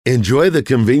Enjoy the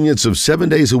convenience of 7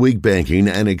 days a week banking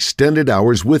and extended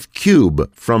hours with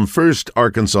Cube from First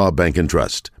Arkansas Bank and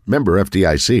Trust. Member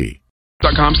FDIC.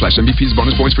 .com/MVP's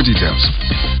bonus points for details.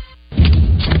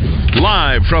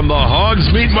 Live from the Hogs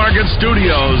Meat Market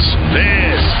Studios,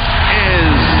 this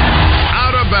is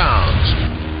Out of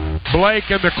Bounds. Blake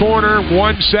in the corner,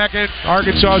 1 second.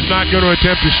 Arkansas is not going to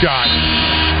attempt a shot.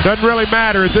 Doesn't really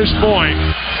matter at this point.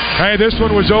 Hey, this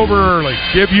one was over early.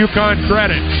 Give UConn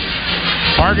credit.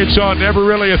 Arkansas never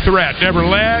really a threat. Never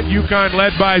led. UConn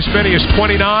led by as many as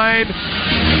 29.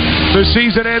 The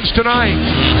season ends tonight.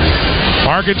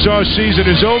 Arkansas' season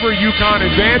is over. UConn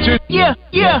advances. Yeah.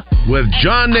 With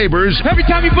John Neighbors. Every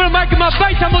time you put a mic in my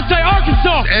face, I'm going to say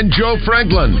Arkansas. And Joe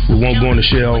Franklin. We won't go in the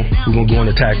shell. We're going to go in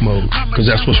attack mode because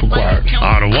that's what's required.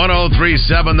 On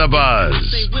 103.7 The Buzz.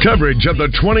 Coverage of the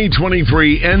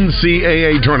 2023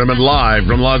 NCAA Tournament live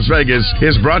from Las Vegas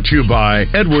is brought to you by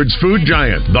Edwards Food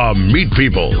Giant, the Meat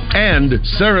People, and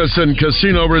Saracen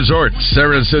Casino Resort,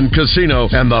 Saracen Casino,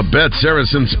 and the Bet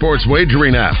Saracen Sports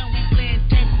Wagering app.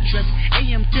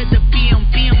 AM to the PM,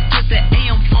 PM to the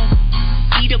AM phone.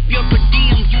 Eat up your per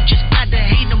diem, you just gotta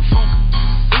hate them phone.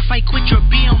 If I quit your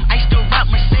BM, I still rock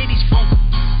Mercedes phone.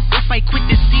 If I quit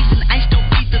this season, I still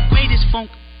be the greatest phone.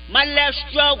 My left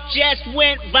stroke just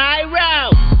went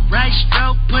viral. Right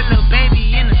stroke put a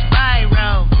baby in a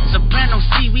spiral. Soprano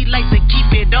C, we like to keep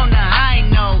it on the high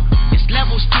note. It's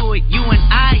levels to it, you and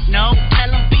I know. Tell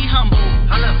them be humble.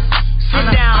 Sit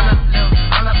down.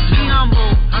 Be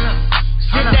humble.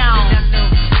 Sit down.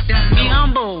 Be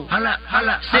humble.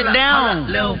 Sit down.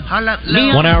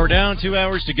 1 hour down, 2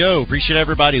 hours to go. Appreciate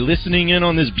everybody listening in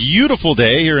on this beautiful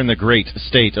day here in the great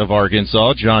state of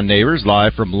Arkansas. John Neighbors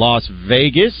live from Las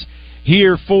Vegas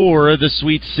here for the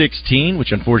Sweet 16,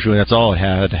 which unfortunately that's all it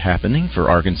had happening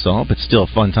for Arkansas, but still a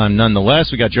fun time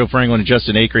nonetheless. We got Joe Franklin and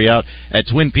Justin Acree out at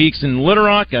Twin Peaks in Little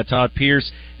Rock. Got Todd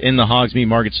Pierce in the Hogs Meat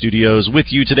Market Studios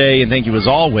with you today, and thank you as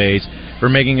always for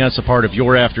making us a part of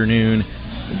your afternoon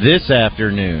this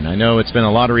afternoon. I know it's been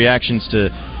a lot of reactions to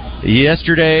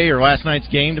yesterday or last night's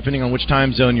game, depending on which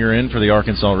time zone you're in for the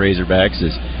Arkansas Razorbacks.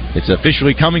 It's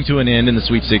officially coming to an end in the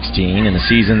Sweet 16 in a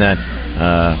season that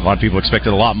a lot of people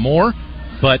expected a lot more,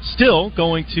 but still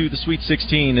going to the Sweet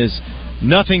 16 is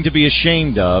nothing to be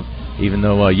ashamed of, even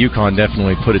though UConn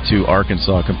definitely put it to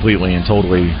Arkansas completely and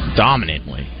totally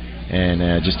dominantly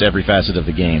and just every facet of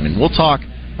the game. And we'll talk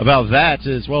about that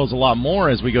as well as a lot more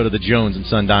as we go to the Jones and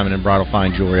Sun Diamond and Bridal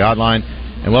Fine Jewelry Hotline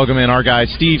and welcome in our guy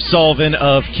Steve Sullivan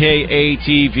of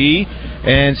KATV.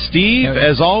 And Steve,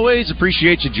 as always,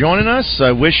 appreciate you joining us.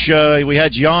 I wish we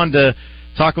had you on to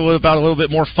talk about a little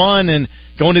bit more fun and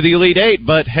going to the Elite Eight,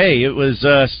 but hey, it was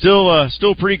still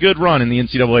a pretty good run in the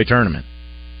NCAA tournament.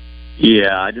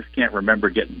 Yeah, I just can't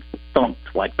remember getting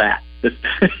thumped like that.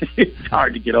 It's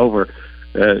hard to get over.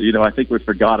 I think we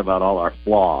forgot about all our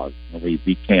flaws when we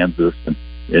beat Kansas and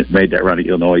it made that run at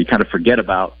Illinois. You kind of forget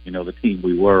about, the team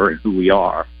we were and who we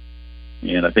are.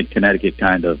 And I think Connecticut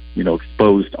kind of,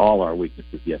 exposed all our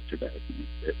weaknesses yesterday.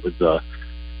 It was,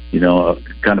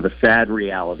 kind of a sad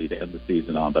reality to end the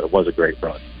season on, but it was a great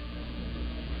run.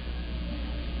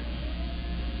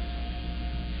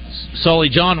 Sully,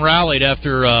 John rallied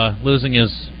after losing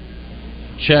his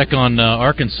check on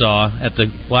Arkansas at the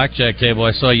blackjack table.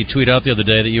 I saw you tweet out the other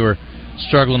day that you were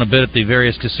struggling a bit at the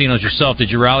various casinos yourself. Did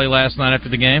you rally last night after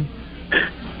the game?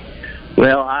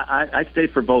 Well, I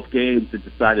stayed for both games and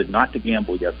decided not to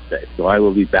gamble yesterday, so I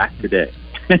will be back today.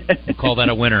 We'll call that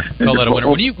a winner. Call that a winner.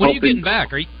 When are you getting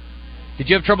back? Did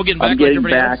you have trouble getting back?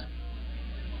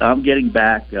 I'm getting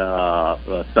back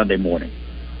Sunday morning.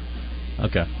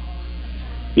 Okay.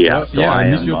 Yeah. So I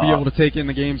guess you'll be able to take in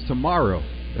the games tomorrow.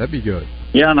 That'd be good.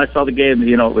 Yeah, and I saw the game.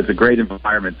 It was a great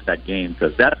environment for that game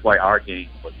because that's why our game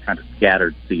was kind of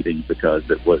scattered seating because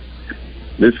this was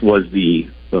the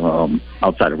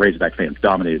outside of Razorback fans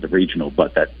dominated the regional,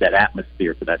 but that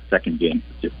atmosphere for that second game,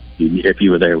 if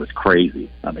you were there, was crazy.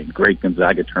 I mean, great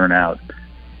Gonzaga turnout,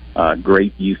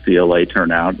 great UCLA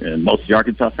turnout, and most of the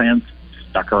Arkansas fans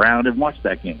stuck around and watched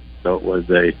that game. So it was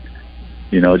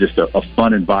just a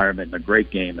fun environment and a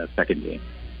great game, that second game.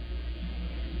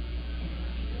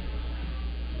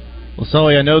 Well,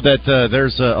 Sully, I know that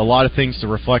there's a lot of things to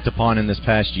reflect upon in this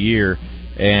past year,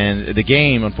 and the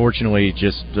game, unfortunately,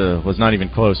 just was not even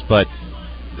close. But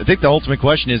I think the ultimate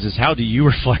question is how do you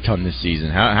reflect on this season?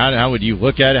 How would you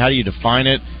look at it? How do you define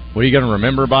it? What are you going to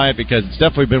remember by it? Because it's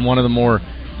definitely been one of the more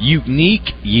unique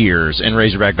years in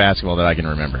Razorback basketball that I can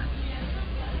remember.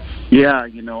 Yeah,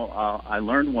 I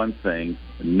learned one thing: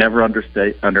 never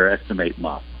underestimate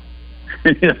Muff.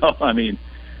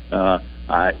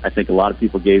 I think a lot of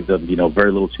people gave them,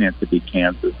 very little chance to beat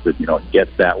Kansas, but,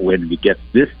 gets that win, and he gets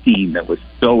this team that was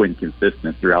so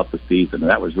inconsistent throughout the season, and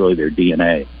that was really their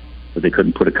DNA, but they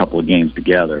couldn't put a couple of games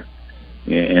together,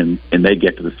 and they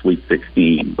get to the Sweet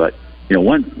 16. But,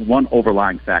 one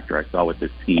overlying factor I saw with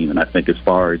this team, and I think as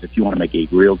far as if you want to make a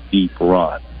real deep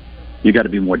run, you got to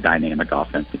be more dynamic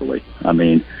offensively. I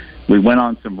mean, we went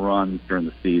on some runs during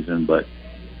the season, but,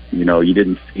 you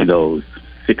didn't see those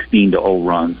 16-0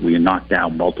 runs. We knocked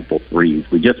down multiple threes.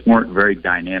 We just weren't very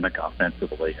dynamic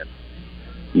offensively, and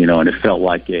and it felt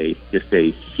like just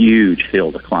a huge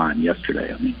hill to climb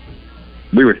yesterday. I mean,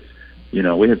 we were,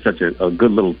 we had such a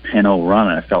good little 10-0 run,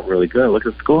 and I felt really good. Look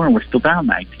at the score, and we're still down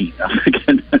 19.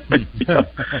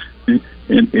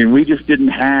 And we just didn't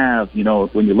have,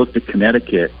 when you looked at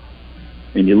Connecticut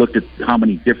and you looked at how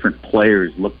many different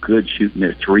players looked good shooting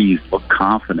their threes, looked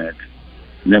confident.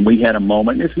 And then we had a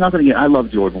moment. It's nothing. I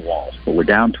love Jordan Walsh, but we're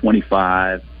down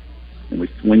 25, and we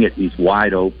swing it. He's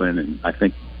wide open, and I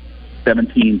think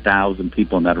 17,000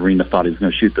 people in that arena thought he was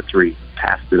going to shoot the three.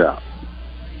 Passed it up.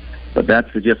 But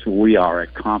that's just where we are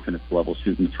at confidence level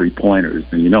shooting three-pointers.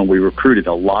 And, we recruited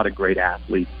a lot of great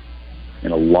athletes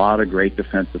and a lot of great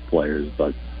defensive players.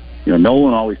 But,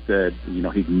 Nolan always said,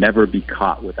 he'd never be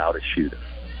caught without a shooter.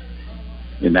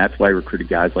 And that's why I recruited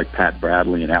guys like Pat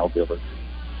Bradley and Al Villas.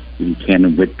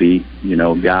 Cannon Whitby,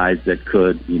 guys that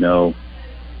could,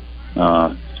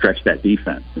 stretch that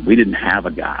defense. And we didn't have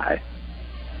a guy.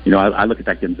 I look at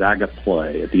that Gonzaga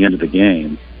play at the end of the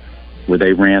game where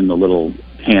they ran the little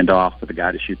handoff for the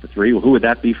guy to shoot the three. Well, who would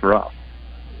that be for us?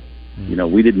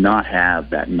 We did not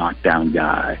have that knockdown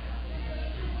guy.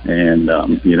 And,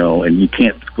 and you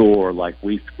can't score like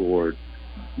we scored.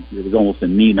 It was almost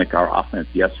anemic, our offense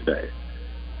yesterday,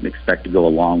 and expect to go a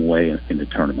long way in the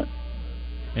tournament.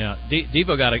 Yeah,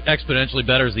 Devo got exponentially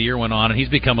better as the year went on, and he's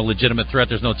become a legitimate threat.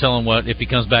 There's no telling what, if he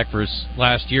comes back for his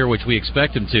last year, which we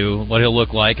expect him to, what he'll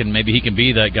look like, and maybe he can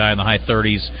be that guy in the high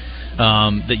 30s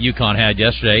that UConn had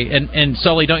yesterday. And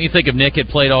Sully, don't you think if Nick had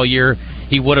played all year,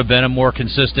 he would have been a more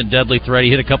consistent, deadly threat? He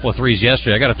hit a couple of threes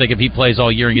yesterday. I got to think if he plays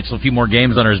all year and gets a few more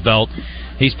games under his belt,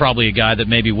 he's probably a guy that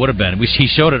maybe would have been. He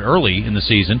showed it early in the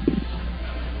season.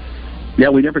 Yeah,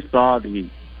 we never saw the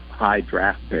high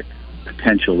draft pick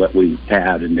potential that we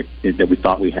had and that we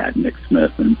thought we had in Nick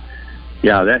Smith. And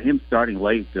yeah, that him starting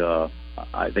late,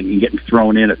 I think, and getting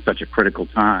thrown in at such a critical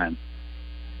time,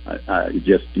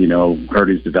 just hurt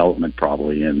his development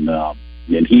probably. And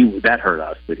that hurt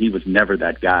us. But he was never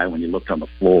that guy when you looked on the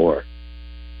floor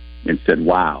and said,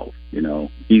 "Wow,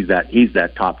 he's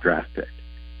that top draft pick."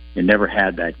 He never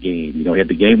had that game. He had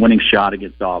the game-winning shot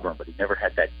against Auburn, but he never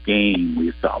had that game where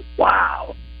you thought,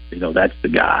 "Wow, that's the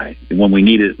guy." And when we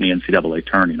needed it in the NCAA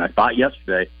tourney. And I thought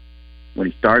yesterday, when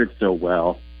he started so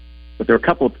well, but there were a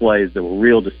couple of plays that were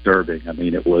real disturbing. I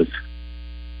mean, it was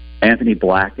Anthony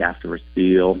Black after a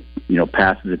steal,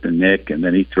 passes it to Nick, and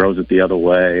then he throws it the other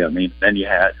way. I mean, then you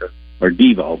had, or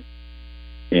Devo,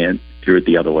 and threw it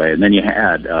the other way. And then you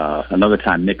had another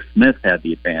time Nick Smith had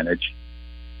the advantage,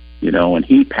 and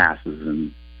he passes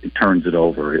and he turns it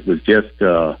over. It was just,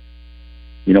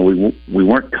 we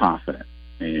weren't confident.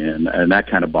 And that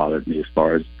kind of bothered me as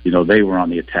far as, they were on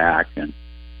the attack. And,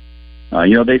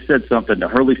 they said something,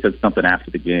 Hurley said something after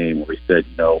the game where he said,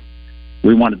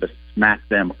 we wanted to smack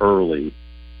them early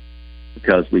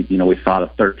because we thought a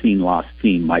 13-loss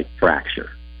team might fracture.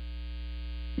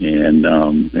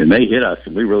 And they hit us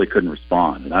and we really couldn't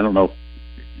respond. And I don't know,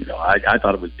 I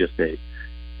thought it was just a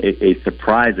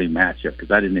surprising matchup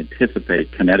because I didn't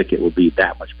anticipate Connecticut would be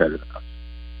that much better than us.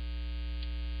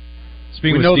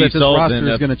 We know that this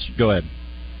roster is going to go ahead.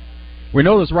 We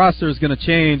know this roster is going to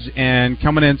change, and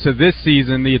coming into this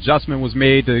season, the adjustment was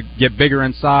made to get bigger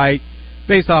inside,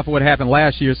 based off of what happened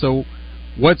last year. So,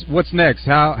 what's next?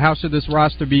 How should this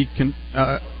roster be?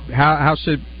 How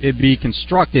should it be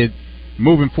constructed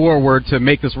moving forward to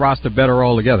make this roster better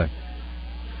altogether?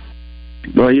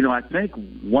 Well, I think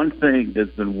one thing, there's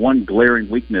been one glaring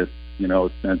weakness,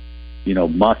 since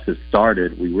Muss has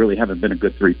started, we really haven't been a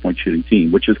good three-point shooting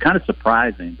team, which is kind of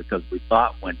surprising because we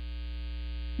thought when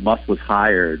Muss was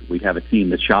hired, we'd have a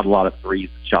team that shot a lot of threes,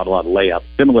 shot a lot of layups,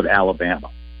 similar to Alabama.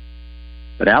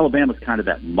 But Alabama's kind of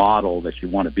that model that you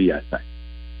want to be, I think.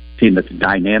 A team that's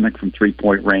dynamic from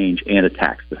three-point range and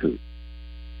attacks the hoop.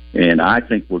 And I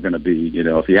think we're going to be,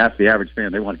 if you ask the average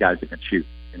fan, they want guys that can shoot.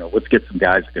 Let's get some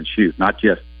guys that can shoot, not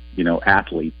just,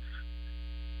 athletes.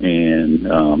 And,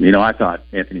 I thought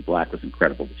Anthony Black was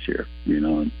incredible this year,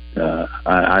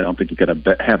 I don't think you could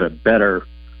have a better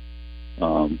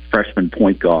freshman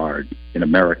point guard in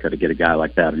America to get a guy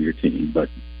like that on your team. But,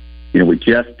 we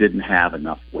just didn't have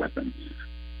enough weapons.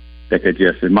 that could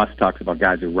just, and Musk talks about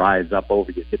guys who rise up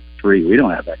over you, hit the three. We don't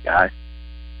have that guy.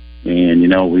 And,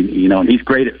 and he's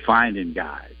great at finding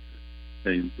guys.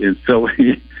 And so,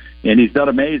 and he's done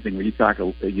amazing when you talk,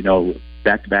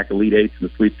 back-to-back Elite Eights and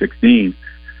the Sweet 16.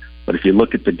 But if you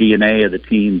look at the DNA of the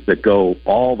teams that go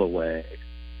all the way,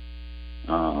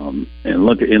 and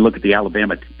look at the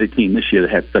Alabama team this year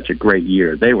that had such a great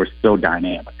year, they were so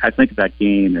dynamic. I think of that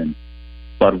game in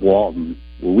Bud Walton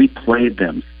where we played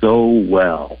them so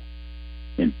well,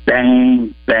 and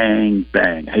bang, bang,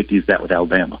 bang. I hate to use that with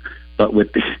Alabama, but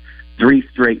with the 3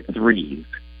 straight threes,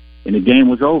 and the game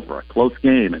was over, a close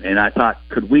game. And I thought,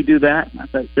 could we do that? And I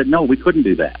said, no, we couldn't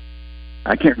do that.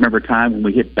 I can't remember a time when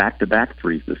we hit back-to-back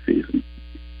threes this season.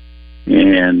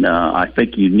 And I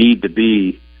think you need to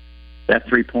be, that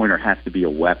three-pointer has to be a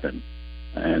weapon,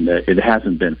 and it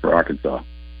hasn't been for Arkansas.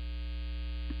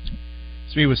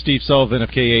 It's me with Steve Sullivan of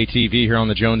KATV here on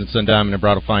the Jones & Son Diamond and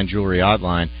Bridal Fine Jewelry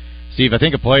Hotline. Steve, I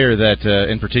think a player that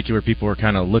in particular people are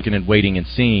kind of looking and waiting and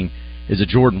seeing is a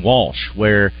Jordan Walsh,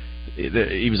 where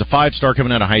he was a 5-star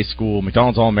coming out of high school,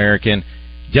 McDonald's All-American.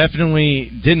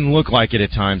 Definitely didn't look like it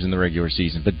at times in the regular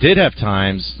season, but did have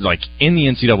times, like in the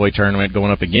NCAA tournament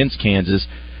going up against Kansas,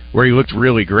 where he looked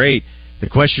really great. The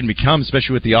question becomes,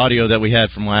 especially with the audio that we had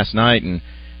from last night and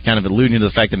kind of alluding to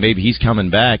the fact that maybe he's coming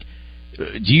back,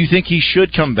 do you think he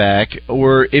should come back?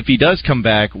 Or if he does come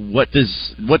back, what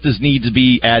does need to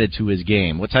be added to his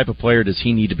game? What type of player does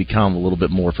he need to become a little bit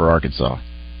more for Arkansas?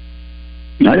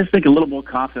 I just think a little more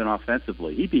confident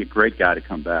offensively. He'd be a great guy to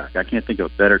come back. I can't think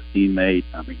of a better teammate.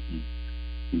 I mean,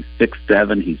 he's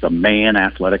 6'7". He's a man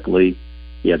athletically.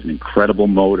 He has an incredible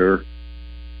motor.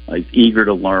 He's eager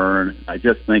to learn. I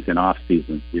just think in off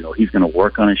season, he's going to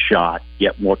work on his shot,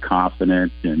 get more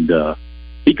confident, and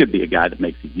he could be a guy that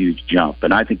makes a huge jump.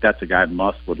 And I think that's a guy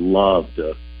Musk would love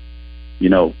to,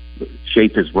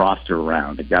 shape his roster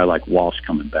around. A guy like Walsh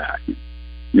coming back.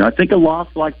 I think a loss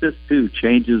like this, too,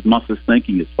 changes Musk's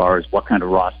thinking as far as what kind of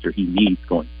roster he needs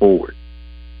going forward.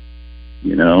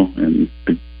 And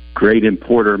the great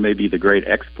importer may be the great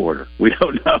exporter. We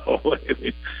don't know.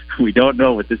 We don't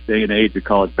know at this day and age of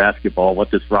college basketball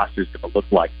what this roster is going to look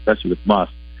like, especially with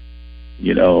Musk.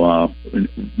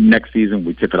 Next season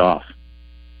we tip it off.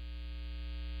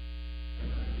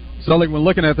 So, when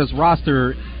looking at this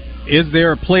roster, is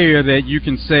there a player that you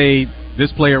can say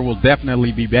this player will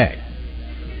definitely be back?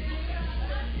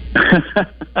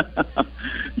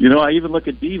 I even look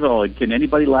at Devo, and can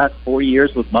anybody last 4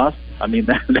 years with Musk? I mean,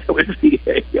 that would be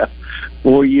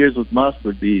 4 years with Musk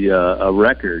would be a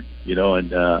record,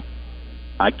 and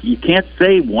you can't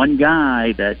say one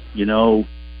guy that, you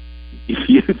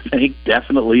think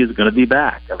definitely is going to be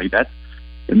back. I mean, that's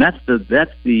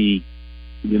the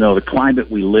the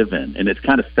climate we live in, and it's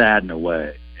kind of sad in a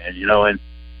way.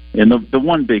 And the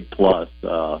one big plus,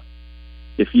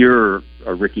 if you're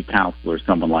a Ricky Council or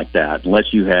someone like that,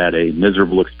 unless you had a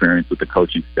miserable experience with the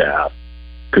coaching staff,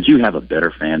 could you have a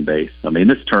better fan base? I mean,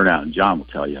 this turnout, and John will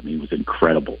tell you, it was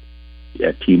incredible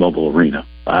at T-Mobile Arena.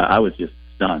 I was just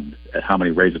stunned at how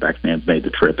many Razorback fans made the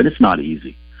trip, and it's not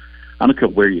easy. I don't care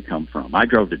where you come from. I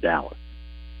drove to Dallas.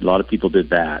 A lot of people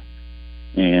did that.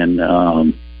 And,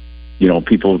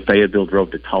 people in Fayetteville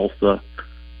drove to Tulsa.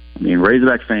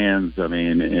 Razorback fans,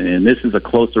 and this is a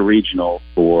closer regional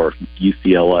for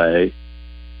UCLA.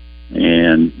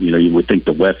 And, you would think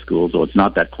the West schools, though it's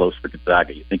not that close for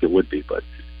Gonzaga, you think it would be, but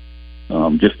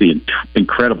just the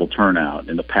incredible turnout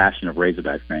and the passion of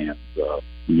Razorback fans,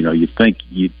 you think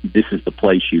this is the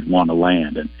place you'd want to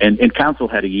land. And Council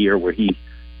had a year where he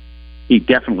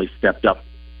definitely stepped up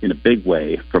in a big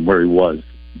way from where he was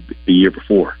the year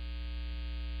before.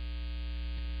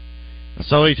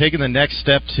 So he's taking the next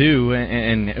step, too,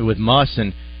 and with Muss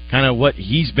and kind of what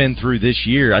he's been through this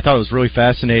year. I thought it was really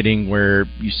fascinating where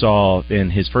you saw in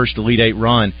his first Elite Eight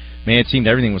run, man, it seemed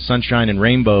everything was sunshine and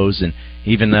rainbows, and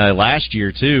even last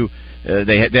year, too,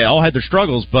 they all had their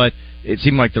struggles, but it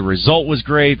seemed like the result was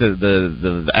great,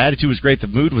 the attitude was great, the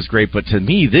mood was great, but to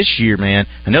me, this year, man,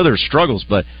 I know there were struggles,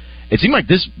 but it seemed like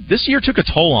this year took a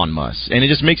toll on Muss, and it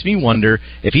just makes me wonder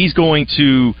if he's going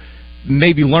to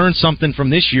maybe learn something from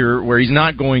this year where he's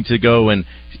not going to go and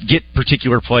get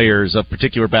particular players of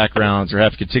particular backgrounds or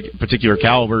have particular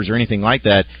calibers or anything like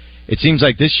that. It seems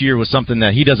like this year was something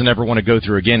that he doesn't ever want to go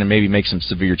through again and maybe make some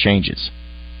severe changes.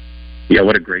 Yeah,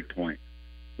 what a great point.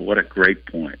 What a great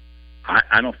point.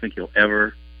 I don't think he'll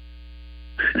ever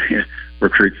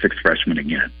recruit 6 freshmen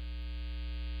again.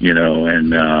 He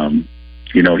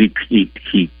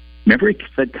remember he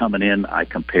said coming in, I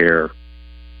compare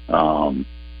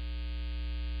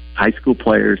high school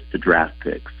players to draft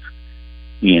picks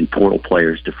and portal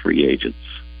players to free agents.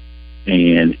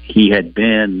 And he had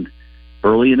been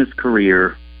early in his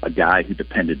career, a guy who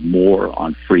depended more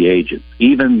on free agents.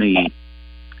 Even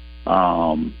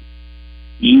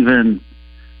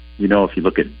if you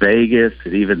look at Vegas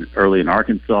and even early in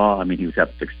Arkansas, I mean, he was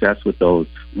having success with those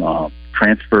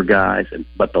transfer guys.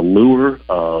 But the lure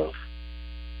of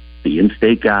the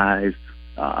in-state guys,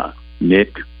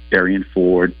 Nick, Darian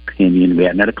Ford, Pinion, we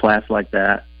hadn't had a class like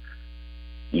that.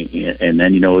 And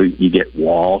then, you get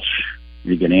Walsh,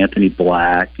 you get Anthony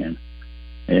Black, and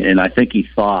I think he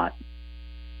thought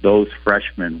those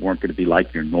freshmen weren't going to be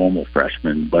like your normal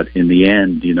freshmen. But in the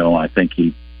end, I think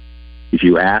if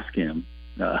you ask him,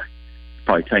 he'll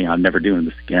probably tell you, I'm never doing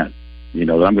this again. I'm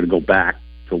going to go back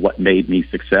to what made me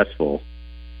successful,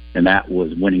 and that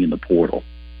was winning in the portal.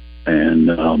 And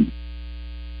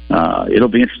it'll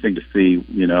be interesting to see,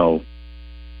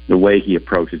 the way he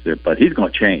approaches it. But he's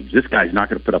going to change. This guy's not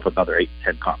going to put up another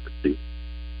 8-10 conference season.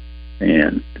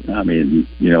 And, I mean,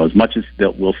 as much as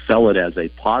we'll sell it as a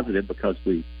positive because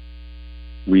we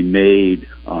made,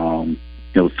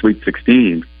 Sweet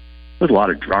 16, there's a lot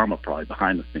of drama probably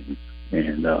behind the scenes.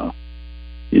 And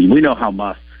we know how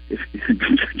much,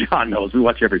 John knows, we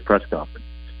watch every press conference.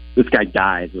 This guy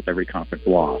dies with every conference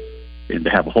loss. And to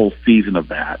have a whole season of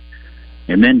that,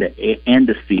 and then to end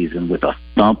the season with a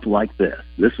thump like this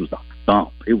was a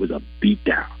thump. It was a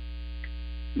beatdown.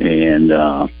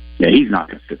 And, he's not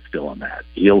going to sit still on that.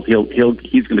 He's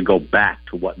going to go back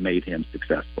to what made him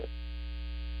successful.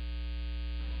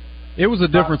 It was a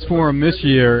difference for him this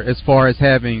year as far as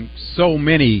having so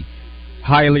many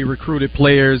highly recruited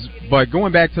players. But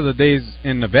going back to the days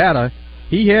in Nevada,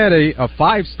 he had a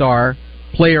 5-star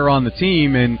player on the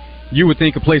team, and you would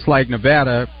think a place like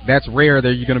Nevada, that's rare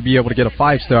that you're going to be able to get a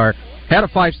 5-star. Had a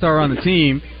 5-star on the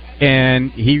team,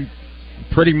 and he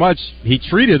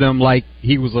treated him like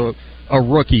he was a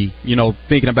rookie,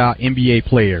 thinking about NBA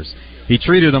players. He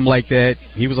treated him like that.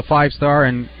 He was a 5-star,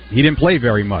 and he didn't play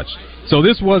very much. So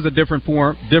this was a difference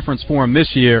for him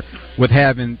this year with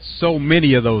having so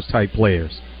many of those type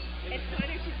players.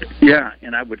 Yeah,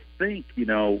 and I would think,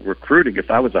 recruiting,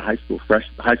 if I was a high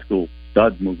school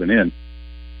stud moving in,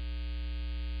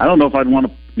 I don't know if I'd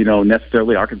want to,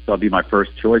 necessarily Arkansas be my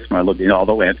first choice when I look,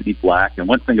 although Anthony Black, and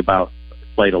one thing about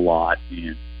played a lot,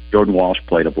 and Jordan Walsh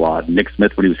played a lot, and Nick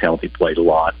Smith, when he was healthy, played a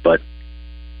lot, but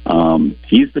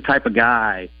he's the type of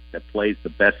guy that plays the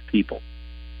best people.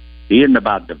 He isn't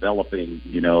about developing,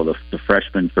 the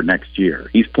freshmen for next year.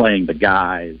 He's playing the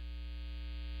guys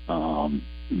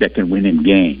that can win him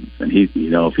games. And he,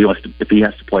 if he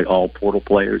has to play all portal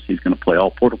players, he's going to play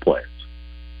all portal players.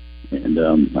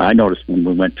 And I noticed when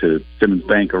we went to Simmons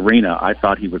Bank Arena, I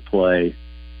thought he would play,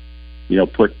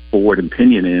 put Ford and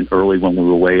Pinion in early when we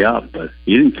were way up, but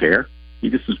he didn't care. He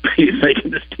just was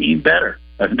making this team better.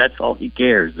 And that's all he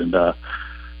cares. And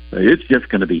it's just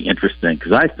going to be interesting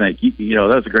because I think,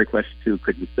 that was a great question too.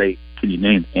 Can you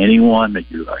name anyone that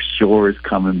you are sure is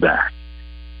coming back?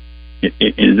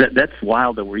 That's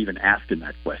wild that we're even asking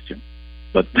that question.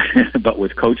 But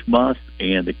with Coach Muss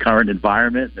and the current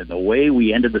environment and the way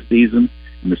we ended the season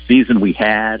and the season we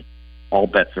had, all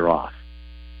bets are off.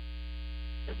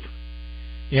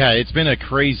 Yeah, it's been a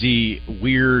crazy,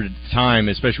 weird time,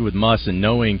 especially with Muss and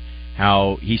knowing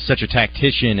how he's such a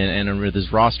tactician and with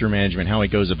his roster management, how he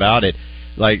goes about it.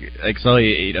 So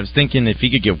I was thinking if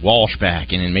he could get Walsh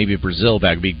back and then maybe Brazil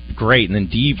back would be great, and then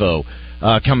Devo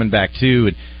coming back too,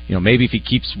 and maybe if he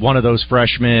keeps one of those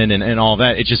freshmen and all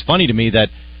that. It's just funny to me that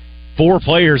 4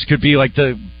 players could be like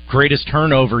the greatest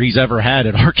turnover he's ever had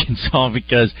at Arkansas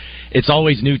because it's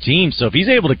always new teams. So if he's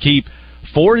able to keep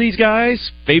 4 of these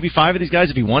guys, maybe 5 of these guys,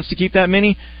 if he wants to keep that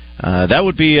many, that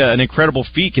would be an incredible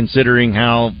feat considering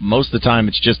how most of the time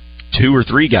it's just 2 or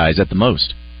 3 guys at the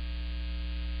most.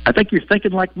 I think you're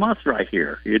thinking like Muss right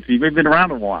here. You've been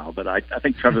around a while, but I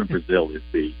think Trevor Brazil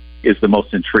is the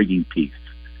most intriguing piece.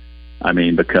 I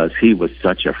mean, because he was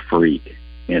such a freak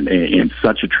and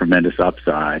such a tremendous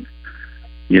upside.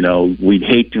 We'd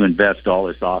hate to invest all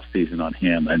this offseason on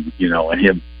him and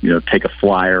him take a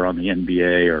flyer on the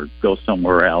NBA or go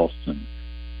somewhere else. And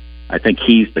I think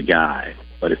he's the guy.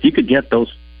 But if you could get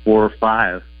those 4 or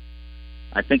 5,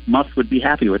 I think Muss would be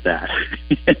happy with that.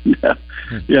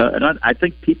 And I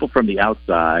think people from the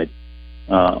outside,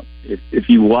 if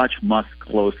you watch Muss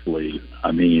closely,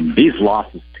 I mean, these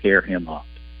losses tear him up.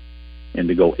 And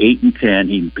to go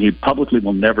 8-10, he publicly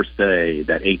will never say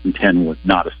that 8-10 was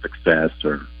not a success,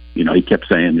 or he kept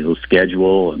saying the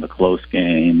schedule and the close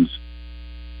games.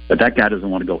 But that guy doesn't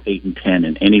want to go 8-10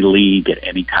 in any league at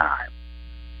any time.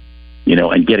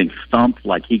 And getting thumped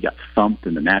like he got thumped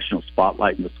in the national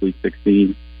spotlight in the Sweet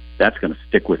 16, that's going to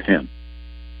stick with him.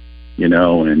 And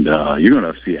you're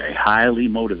going to see a highly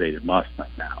motivated Mustang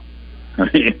now. I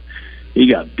mean,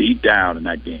 he got beat down in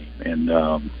that game, and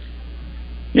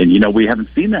we haven't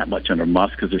seen that much under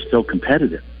Muss because they're so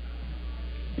competitive.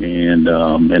 And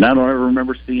I don't ever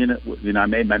remember seeing it. I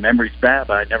made my memories bad,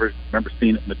 but I never remember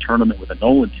seeing it in the tournament with the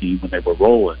Nolan team when they were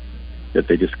rolling, that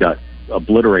they just got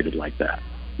obliterated like that.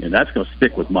 And that's going to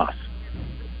stick with Muss.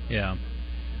 Yeah.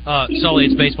 Sully,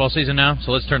 it's baseball season now,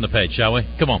 so let's turn the page, shall we?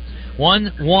 Come on.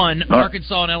 1-1,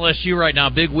 Arkansas and LSU right now.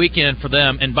 Big weekend for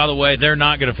them. And by the way, they're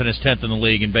not going to finish 10th in the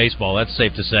league in baseball. That's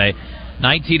safe to say.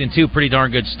 19-2, pretty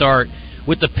darn good start.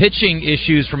 With the pitching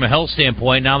issues from a health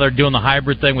standpoint, now they're doing the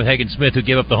hybrid thing with Hagen Smith, who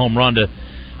gave up the home run to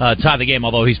tie the game,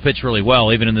 although he's pitched really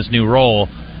well, even in this new role.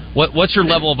 What's your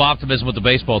level of optimism with the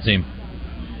baseball team?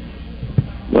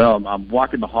 Well, I'm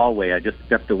walking the hallway. I just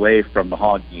stepped away from the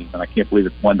Hog game, and I can't believe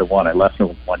it's 1-1. I left it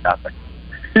with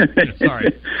 1-0.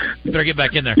 Sorry. You better get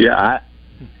back in there. Yeah,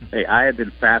 I have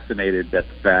been fascinated at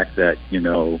the fact that,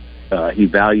 he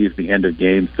values the end of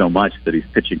games so much that he's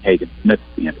pitching Hagen Smith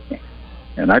at the end of games.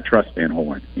 And I trust Van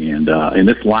Horn. And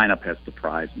this lineup has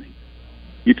surprised me.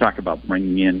 You talk about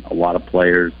bringing in a lot of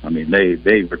players. I mean,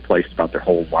 they replaced about their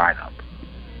whole lineup.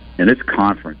 And this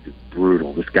conference is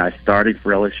brutal. This guy starting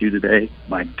for LSU today,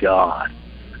 my God.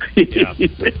 Yeah.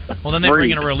 Well, then they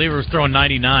bring in a reliever who's throwing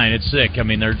 99. It's sick. I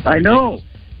mean, they're... I know.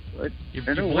 Your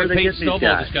boy Peyton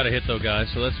Snowball just got a hit, though, guys,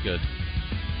 so that's good.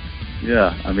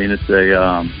 Yeah, I mean, it's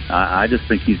I just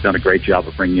think he's done a great job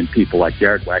of bringing in people like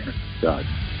Jared Wagner's a stud.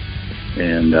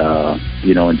 And,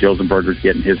 and Josenberger's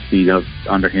getting his feet up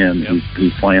under him. Yep.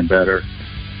 He's playing better.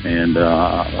 And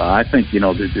I think,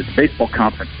 the baseball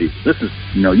conference season, this is,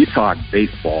 you talk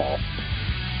baseball.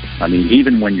 I mean,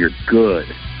 even when you're good,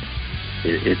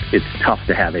 it's tough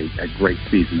to have a great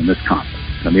season in this conference.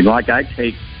 I mean, like I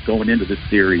take going into this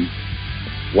series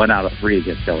 1 out of 3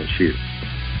 against LSU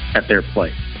at their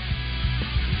place,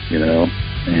 and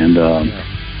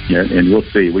we'll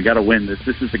see. We got to win this.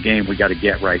 This is the game we got to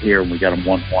get right here, and we got them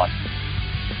 1-1.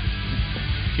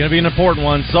 It's going to be an important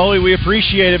one. Sully, we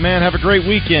appreciate it, man. Have a great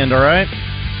weekend, all right?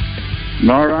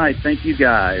 All right. Thank you,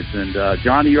 guys. And,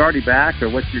 John, are you already back, or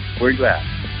where are you at?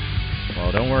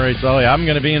 Well, don't worry, Sully. I'm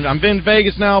in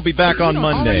Vegas now. I'll be back on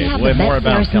Monday. Way more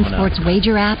about coming up. Sports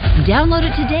Wager app. Download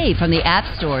it today from the app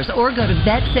stores or go to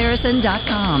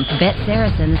BetSaracen.com. Bet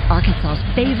Saracen is Arkansas's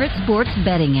favorite sports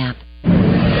betting app.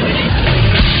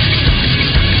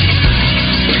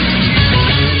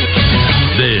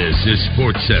 This is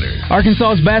SportsCenter.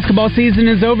 Arkansas's basketball season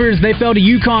is over as they fell to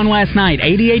UConn last night,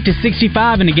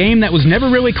 88-65 in a game that was never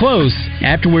really close.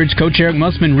 Afterwards, Coach Eric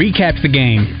Musman recaps the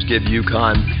game. Give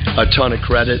UConn a ton of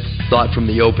credit. Thought from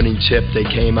the opening tip they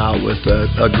came out with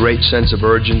a great sense of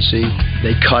urgency.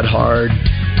 They cut hard.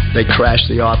 They crashed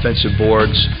the offensive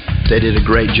boards. They did a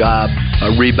great job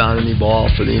rebounding the ball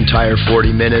for the entire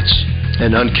 40 minutes.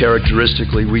 And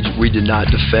uncharacteristically, we did not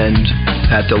defend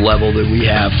at the level that we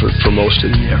have for most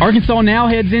of the year. Arkansas now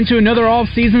heads into another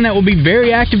off-season that will be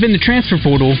very active in the transfer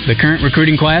portal. The current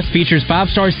recruiting class features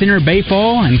 5-star center Bay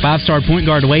Fall and 5-star point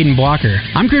guard Layden Blocker.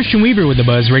 I'm Christian Weaver with the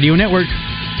Buzz Radio Network.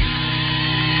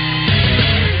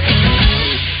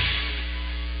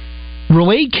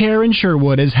 Relate Care in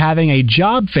Sherwood is having a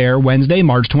job fair Wednesday,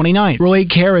 March 29th. Relate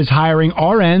Care is hiring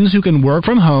RNs who can work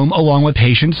from home along with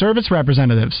patient service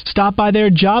representatives. Stop by their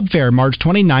job fair March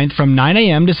 29th from 9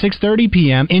 a.m. to 6:30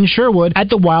 p.m. in Sherwood at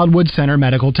the Wildwood Center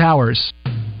Medical Towers.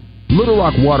 Little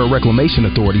Rock Water Reclamation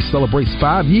Authority celebrates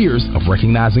 5 years of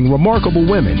recognizing remarkable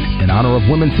women. In honor of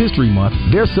Women's History Month,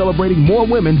 they're celebrating more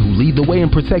women who lead the way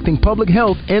in protecting public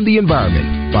health and the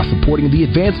environment. By supporting the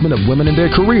advancement of women in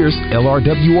their careers,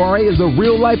 LRWRA is a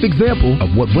real-life example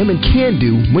of what women can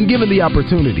do when given the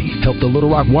opportunity. Help the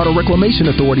Little Rock Water Reclamation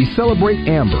Authority celebrate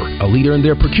Amber, a leader in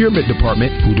their procurement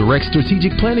department who directs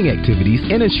strategic planning activities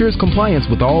and ensures compliance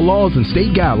with all laws and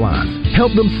state guidelines.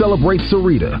 Help them celebrate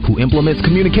Sarita, who implements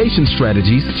communication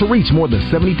strategies to reach more than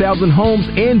 70,000 homes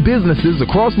and businesses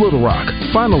across Little Rock.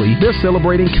 Finally, they're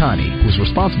celebrating Connie, who's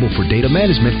responsible for data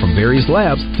management from various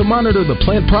labs to monitor the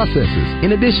plant processes,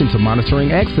 in addition to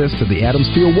monitoring access to the Adams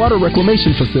Field Water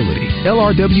Reclamation Facility.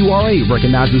 LRWRA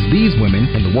recognizes these women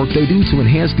and the work they do to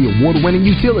enhance the award-winning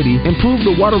utility, improve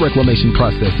the water reclamation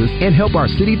processes, and help our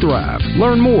city thrive.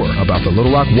 Learn more about the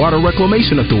Little Rock Water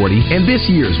Reclamation Authority and this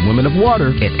year's Women of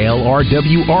Water at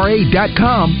lrwra.com/wow.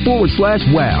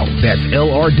 That's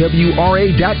lrwra.com/WOW.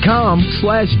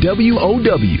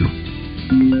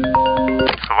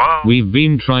 Hello? We've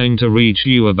been trying to reach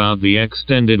you about the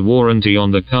extended warranty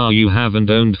on the car you haven't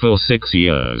owned for 6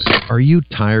 years. Are you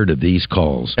tired of these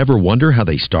calls? Ever wonder how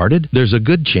they started? There's a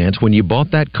good chance when you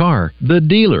bought that car, the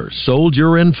dealer sold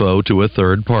your info to a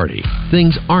third party.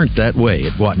 Things aren't that way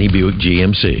at Gwatney Buick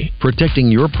GMC. Protecting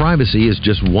your privacy is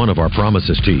just one of our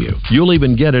promises to you. You'll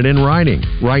even get it in writing.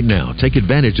 Right now, take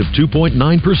advantage of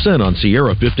 2.9% on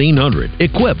Sierra 1500,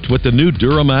 equipped with the new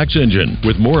Duramax engine,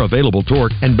 with more available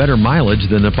torque and better mileage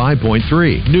than the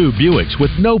 5.3. New Buicks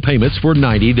with no payments for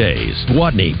 90 days.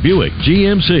 Gwatney Buick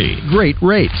GMC. Great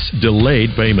rates, delayed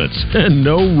payments, and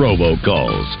no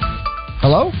robocalls.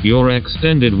 Hello? Your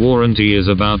extended warranty is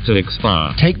about to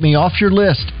expire. Take me off your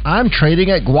list. I'm trading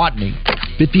at Gwatney.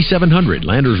 5700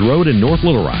 Landers Road in North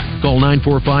Little Rock. Call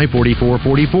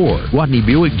 945-4444.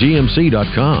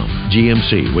 GwatneyBuickGMC.com.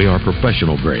 GMC, we are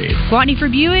professional grade. Gwatney for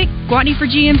Buick, Gwatney for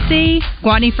GMC,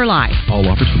 Gwatney for life. All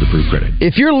offers with approved credit.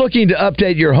 If you're looking to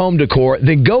update your home decor,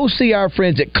 then go see our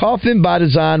friends at Coffin by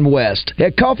Design West.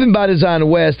 At Coffin by Design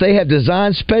West, they have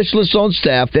design specialists on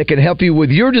staff that can help you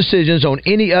with your decisions on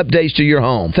any updates to your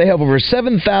home. They have over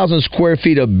 7,000 square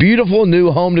feet of beautiful new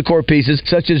home decor pieces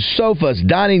such as sofas,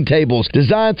 dining tables,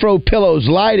 design throw pillows,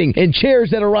 lighting, and chairs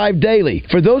that arrive daily.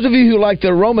 For those of you who like the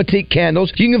Aromatique candles,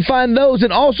 you can find those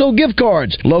and also gift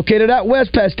cards. Located out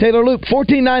west past Taylor Loop,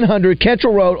 14900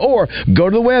 Cantrell Road, or go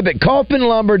to the web at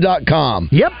CoffinLumber.com.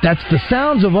 Yep, that's the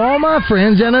sounds of all my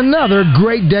friends and another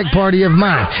great deck party of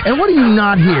mine. And what do you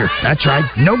not hear? That's right,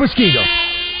 no mosquitoes.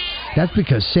 That's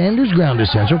because Sanders Ground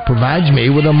Essential provides me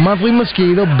with a monthly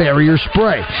mosquito barrier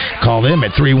spray. Call them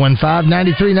at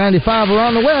 315-9395 or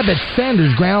on the web at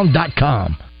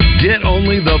sandersground.com. Get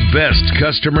only the best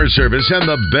customer service and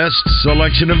the best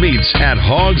selection of meats at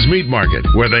Hogs Meat Market,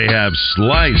 where they have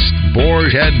sliced boar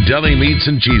head deli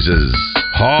meats and cheeses.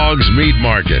 Hogs Meat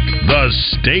Market, the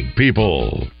steak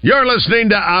people. You're listening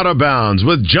to Out of Bounds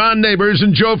with John Neighbors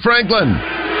and Joe Franklin.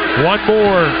 One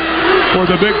more for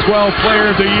the Big 12 Player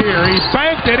of the Year. He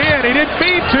banked it in. He didn't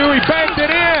mean to. He banked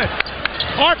it in.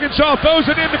 Arkansas throws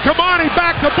it into Kamani,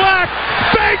 back to Black.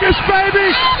 Vegas,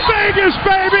 baby! Vegas,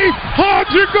 baby!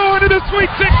 Hogs are going to the Sweet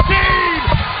 16!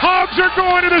 Hogs are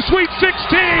going to the Sweet 16!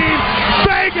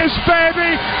 Vegas,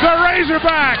 baby! The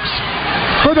Razorbacks,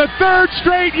 for the third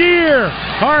straight year,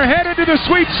 are headed to the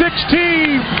Sweet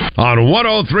 16! On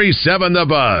 103.7 The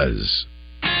Buzz.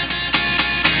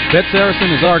 Bet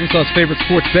Saracen is Arkansas's favorite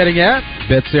sports betting app.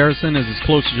 Bet Saracen is as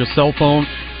close as your cell phone.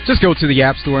 Just go to the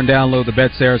App Store and download the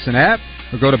Bet Saracen app,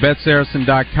 or go to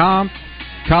BetSaracen.com.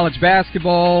 College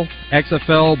basketball,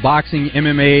 XFL, boxing,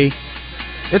 MMA,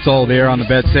 it's all there on the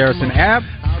Bet Saracen app.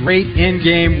 Great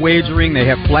in-game wagering. They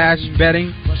have flash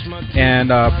betting and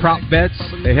prop bets.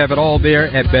 They have it all there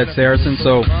at Bet Saracen.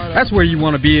 So that's where you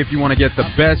want to be if you want to get the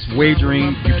best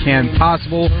wagering you can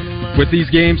possible. With these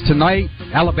games tonight,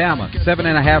 Alabama,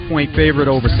 7.5-point favorite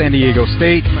over San Diego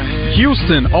State.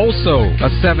 Houston, also a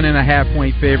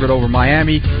 7.5-point favorite over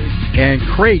Miami. And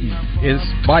Creighton is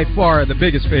by far the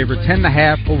biggest favorite,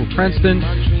 10.5 over Princeton.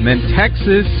 And then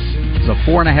Texas is a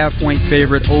 4.5-point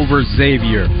favorite over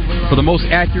Xavier. For the most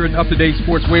accurate and up-to-date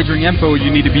sports wagering info,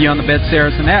 you need to be on the Bet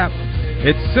Saracen app.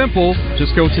 It's simple.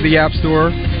 Just go to the App Store,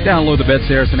 download the Bet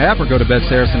Saracen app, or go to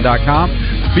BetSaracen.com.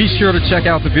 Be sure to check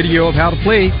out the video of how to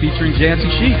play featuring Jancy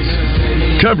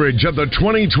Sheets. Coverage of the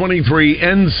 2023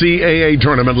 NCAA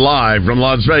Tournament live from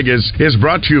Las Vegas is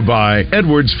brought to you by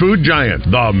Edwards Food Giant,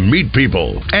 the Meat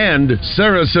People, and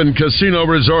Saracen Casino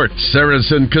Resort,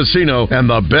 Saracen Casino, and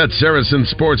the Bet Saracen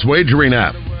Sports Wagering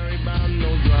app.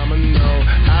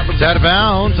 It's Out of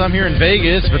Bounds. I'm here in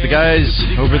Vegas, but the guys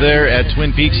over there at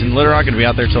Twin Peaks in Little Rock are going to be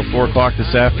out there till 4 o'clock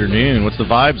this afternoon. What's the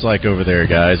vibes like over there,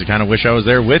 guys? I kind of wish I was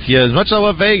there with you. As much as I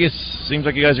love Vegas, seems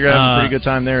like you guys are going to have a pretty good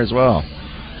time there as well.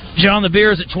 John, the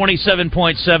beer is at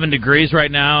 27.7 degrees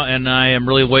right now, and I am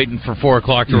really waiting for 4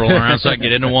 o'clock to roll around so I can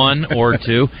get into 1 or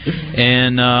 2.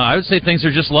 And I would say things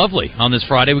are just lovely on this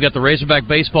Friday. We got the Razorback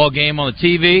baseball game on the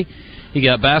TV. You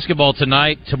got basketball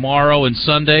tonight, tomorrow, and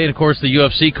Sunday, and, of course, the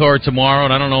UFC card tomorrow.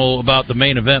 And I don't know about the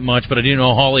main event much, but I do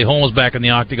know Holly Holm is back in the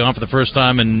octagon for the first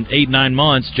time in 8-9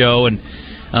 months, Joe. And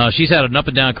she's had an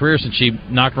up-and-down career since she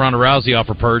knocked Ronda Rousey off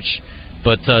her perch.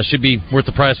 But should be worth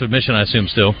the price of admission, I assume,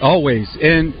 still. Always.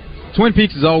 And Twin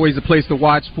Peaks is always a place to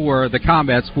watch for the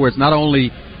combat sports, not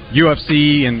only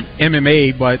UFC and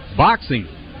MMA, but boxing.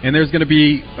 And there's going to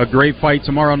be a great fight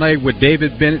tomorrow night with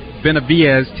David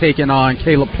Benavidez taking on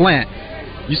Caleb Plant.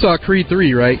 You saw Creed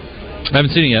 3, right? I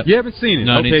haven't seen it yet. You haven't seen it?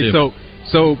 No, okay, I need to.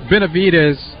 So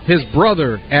Benavidez, his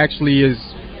brother, actually is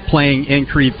playing in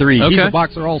Creed 3. Okay. He's a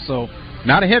boxer also.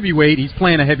 Not a heavyweight. He's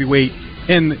playing a heavyweight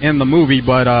in the movie,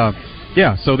 but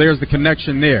yeah, so there's the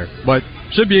connection there. But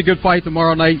should be a good fight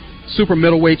tomorrow night. Super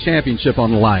middleweight championship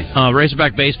on the line.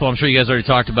 Razorback baseball, I'm sure you guys already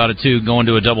talked about it too, going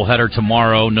to a doubleheader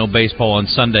tomorrow. No baseball on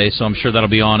Sunday, so I'm sure that'll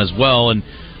be on as well. And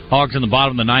Hogs in the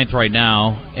bottom of the ninth right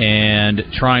now and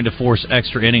trying to force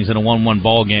extra innings in a 1-1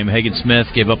 ball game. Hagen Smith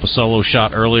gave up a solo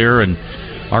shot earlier, and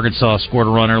Arkansas scored a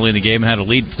run early in the game and had a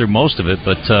lead through most of it,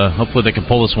 but hopefully they can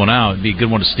pull this one out. It'd be a good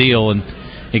one to steal. And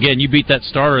again, you beat that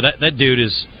starter. That dude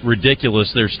is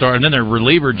ridiculous. Their starter, and then their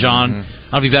reliever, John. I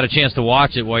don't know if you've had a chance to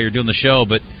watch it while you're doing the show,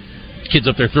 but the kid's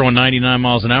up there throwing 99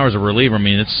 miles an hour as a reliever. I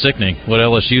mean, it's sickening what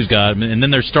LSU's got. And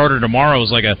then their starter tomorrow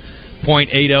is like a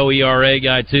 .80 ERA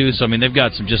guy too. So I mean, they've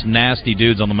got some just nasty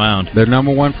dudes on the mound. They're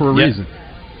number one for a reason.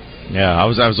 Yeah, I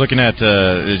was looking at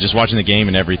just watching the game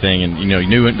and everything, and you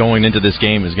knew it going into this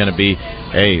game was going to be,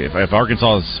 hey, if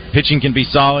Arkansas's pitching can be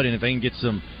solid and if they can get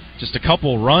just a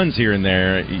couple runs here and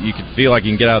there, you can feel like you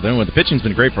can get out there. The pitching's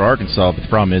been great for Arkansas, but the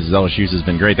problem is LSU's has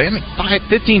been great. They have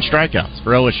 15 strikeouts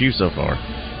for LSU so far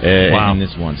in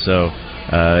this one. So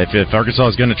if Arkansas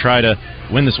is going to try to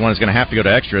win this one, it's going to have to go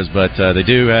to extras, but they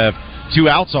do have 2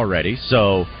 outs already,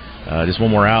 so just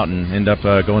one more out and end up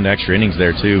going to extra innings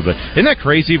there too. But isn't that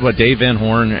crazy what Dave Van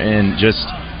Horn and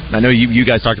I know you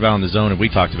guys talked about on the zone and we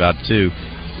talked about it too,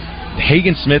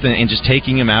 Hagen Smith and just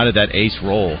taking him out of that ace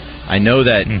role. I know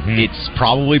that it's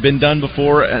probably been done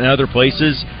before in other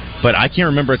places, but I can't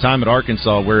remember a time at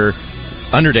Arkansas where,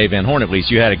 under Dave Van Horn at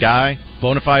least, you had a guy,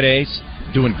 bona fide ace,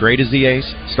 doing great as the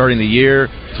ace, starting the year,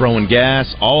 throwing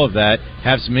gas, all of that,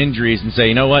 have some injuries and say,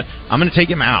 you know what, I'm going to take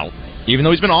him out. Even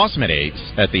though he's been awesome at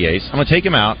the ace, I'm going to take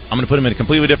him out. I'm going to put him in a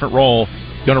completely different role,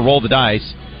 going to roll the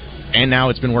dice, and now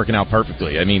it's been working out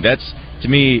perfectly. I mean, that's, to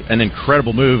me, an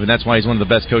incredible move, and that's why he's one of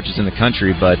the best coaches in the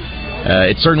country. But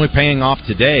it's certainly paying off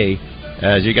today,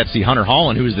 as you got to see Hunter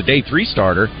Holland, who was the day 3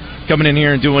 starter, coming in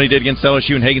here and doing what he did against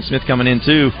LSU, and Hagen Smith coming in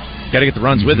too. Got to get the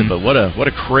runs with it, but what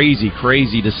a crazy,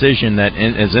 crazy decision that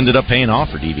has ended up paying off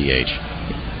for DVH.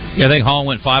 Yeah, I think Hall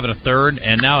went 5 1/3,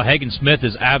 and now Hagen Smith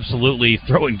is absolutely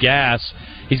throwing gas.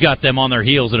 He's got them on their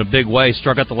heels in a big way.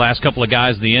 Struck out the last couple of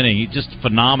guys in the inning. He just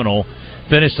phenomenal.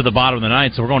 Finished to the bottom of the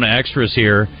ninth, so we're going to extras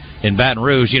here in Baton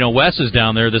Rouge. Wes is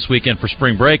down there this weekend for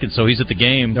spring break, and so he's at the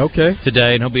game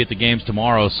today, and he'll be at the games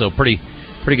tomorrow. So pretty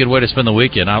good way to spend the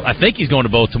weekend. I think he's going to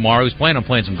both tomorrow. He's planning on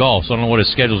playing some golf, so I don't know what his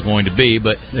schedule is going to be,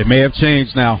 but it may have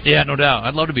changed now. Yeah, no doubt.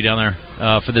 I'd love to be down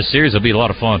there for this series. It'll be a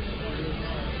lot of fun.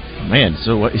 Man,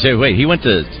 so wait, he went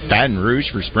to Baton Rouge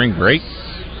for spring break?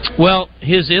 Well,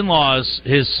 his in-laws,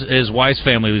 his wife's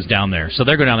family was down there, so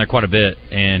they're going down there quite a bit,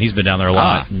 and he's been down there a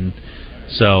lot. And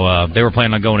so they were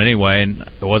planning on going anyway, and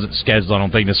it wasn't scheduled, I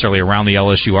don't think, necessarily around the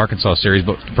LSU-Arkansas series,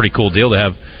 but it's a pretty cool deal to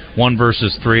have 1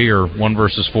 versus 3 or 1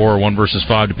 versus 4 or 1 versus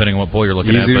 5, depending on what poll you're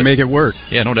looking at. Easy to make it work.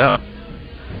 Yeah, no doubt.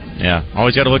 Yeah,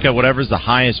 always got to look at whatever's the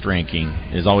highest ranking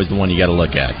is always the one you got to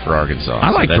look at for Arkansas. I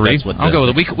like 3. I'll go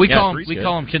with it. We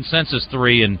call them consensus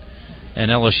 3 and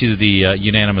LSU the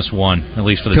unanimous 1, at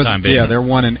least for the time being. Yeah, they're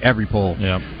 1 in every poll.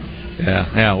 Yeah.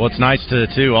 Well, it's nice to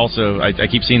too. Also, I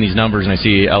keep seeing these numbers and I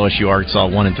see LSU Arkansas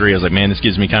 1 and 3. I was like, man, this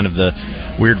gives me kind of the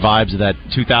weird vibes of that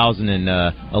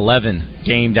 2011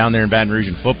 game down there in Baton Rouge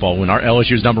in football when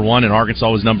LSU was number 1 and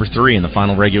Arkansas was number 3 in the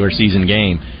final regular season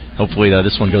game. Hopefully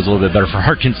this one goes a little bit better for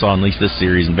Arkansas, at least this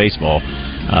series in baseball,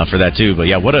 for that too. But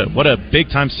yeah, what a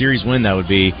big time series win that would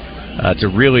be to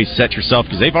really set yourself,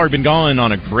 because they've already been going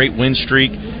on a great win streak,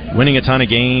 winning a ton of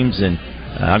games, and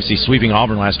obviously sweeping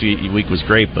Auburn last week was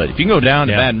great. But if you can go down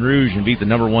to Baton Rouge and beat the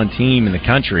number 1 team in the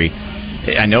country,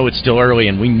 I know it's still early,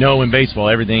 and we know in baseball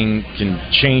everything can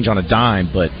change on a dime,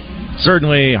 but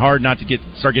certainly hard not to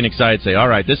start getting excited and say, all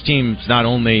right, this team's not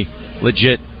only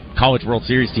legit College World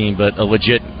Series team, but a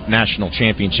legit national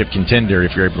championship contender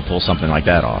if you're able to pull something like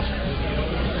that off.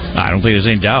 I don't think there's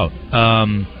any doubt.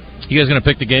 You guys going to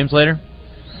pick the games later?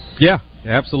 Yeah,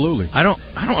 absolutely. I don't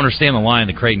understand the line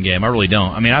in the Creighton game. I really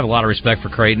don't. I mean, I have a lot of respect for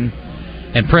Creighton,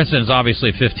 and Princeton is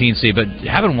obviously a 15 seed, but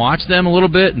having watched them a little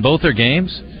bit in both their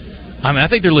games, I mean, I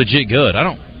think they're legit good. I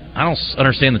don't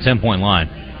understand the 10-point line.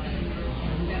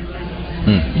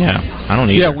 Yeah, I don't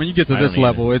either. Yeah, when you get to this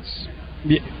level, it's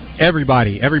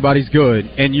everybody's good,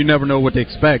 and you never know what to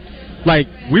expect. Like,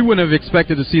 we wouldn't have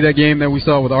expected to see that game that we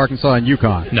saw with Arkansas and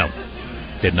UConn. No,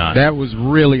 did not. That was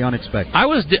really unexpected. I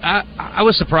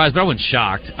was surprised, but I wasn't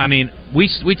shocked. I mean, we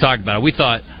talked about it. We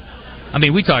talked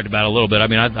about it a little bit. I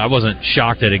mean, I wasn't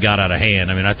shocked that it got out of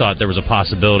hand. I mean, I thought there was a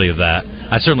possibility of that.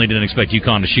 I certainly didn't expect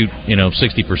UConn to shoot,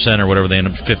 60% or whatever. They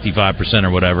ended up 55%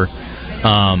 or whatever.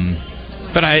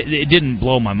 But it didn't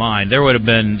blow my mind. There were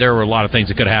a lot of things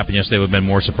that could have happened yesterday that would have been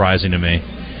more surprising to me.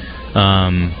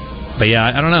 But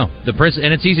yeah, I don't know.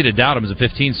 And it's easy to doubt them as a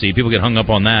 15 seed. People get hung up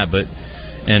on that,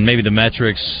 and maybe the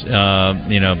metrics,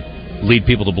 lead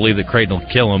people to believe that Creighton will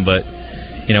kill them. But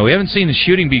we haven't seen the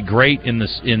shooting be great in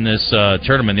this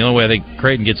tournament. The only way I think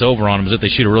Creighton gets over on them is if they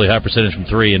shoot a really high percentage from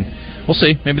three, and we'll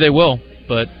see. Maybe they will.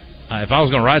 But if I was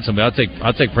going to ride somebody,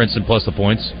 I'd take Princeton plus the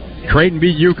points. Creighton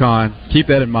beat UConn. Keep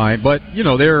that in mind. But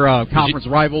they're conference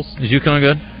rivals. Is UConn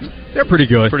good? They're pretty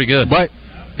good. Pretty good. But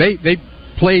they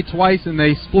played twice and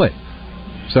they split.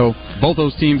 So both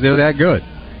those teams, they're that good.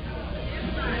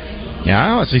 Yeah, I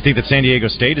honestly think that San Diego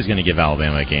State is going to give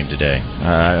Alabama a game today.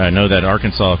 I know that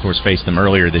Arkansas, of course, faced them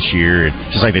earlier this year,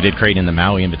 just like they did Creighton in the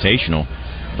Maui Invitational.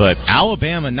 But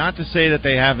Alabama, not to say that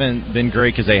they haven't been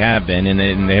great, because they have been,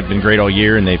 and they have been great all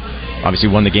year, and they've obviously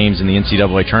won the games in the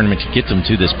NCAA tournament to get them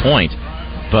to this point.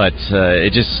 But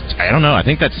I don't know. I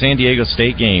think that San Diego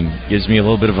State game gives me a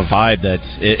little bit of a vibe that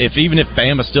even if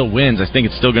Bama still wins, I think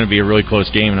it's still going to be a really close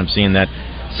game, and I'm seeing that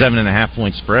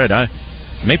 7.5-point spread. I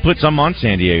may put some on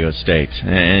San Diego State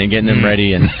and getting them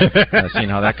ready and seeing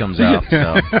how that comes out.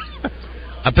 So.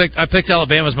 I picked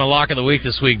Alabama as my lock of the week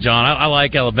this week, John. I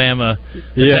like Alabama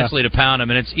potentially to pound them,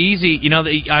 and it's easy.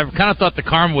 I kind of thought the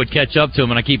karma would catch up to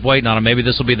them, and I keep waiting on them. Maybe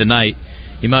this will be the night.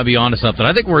 You might be onto something.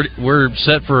 I think we're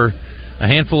set for a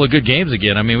handful of good games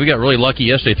again. I mean, we got really lucky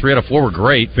yesterday. 3 out of 4 were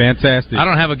great. Fantastic. I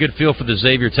don't have a good feel for the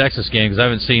Xavier-Texas game because I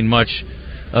haven't seen much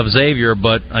of Xavier,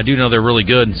 but I do know they're really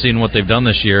good and seeing what they've done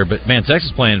this year. But, man,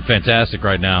 Texas playing fantastic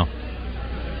right now.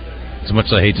 As much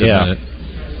as I hate to admit it.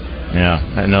 Yeah,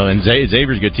 I know, and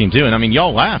Xavier's a good team, too. And, I mean,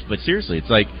 y'all laugh, but seriously, it's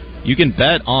like you can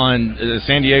bet on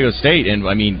San Diego State, and,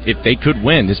 I mean, if they could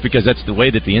win, just because that's the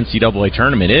way that the NCAA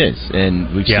tournament is.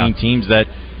 And we've seen teams that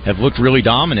have looked really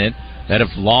dominant that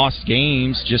have lost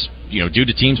games just due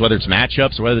to teams, whether it's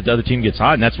matchups or whether the other team gets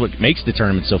hot, and that's what makes the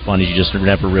tournament so fun is you just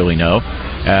never really know.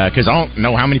 Because I don't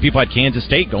know how many people had Kansas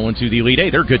State going to the Elite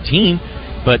Eight. They're a good team,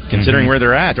 but considering where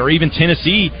they're at, or even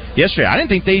Tennessee yesterday, I didn't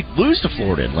think they'd lose to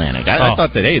Florida Atlantic. I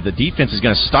thought that, the defense is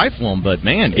going to stifle them, but,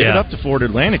 man, give it up to Florida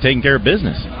Atlantic taking care of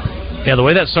business. Yeah, the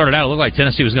way that started out, it looked like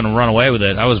Tennessee was going to run away with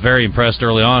it. I was very impressed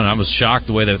early on, and I was shocked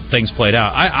the way that things played out.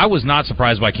 I was not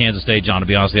surprised by Kansas State, John, to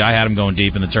be honest with you. I had them going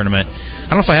deep in the tournament. I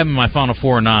don't know if I have them in my Final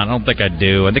Four or not. I don't think I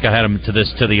do. I think I had them to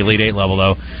the Elite Eight level,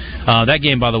 though. That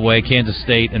game, by the way, Kansas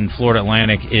State and Florida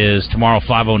Atlantic, is tomorrow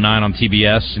 5:09 on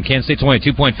TBS, and Kansas State's only a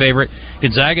 2-point favorite.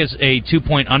 Gonzaga's a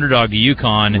 2-point underdog to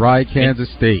UConn. Right,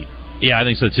 Kansas State. Yeah, I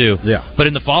think so, too. Yeah. But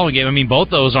in the following game, I mean,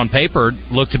 both those on paper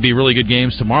look to be really good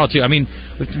games tomorrow, too. I mean,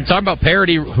 we're talking about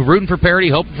parity, rooting for parity,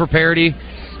 hoping for parity,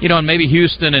 and maybe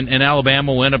Houston and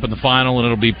Alabama will end up in the final, and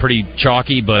it'll be pretty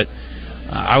chalky, but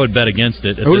I would bet against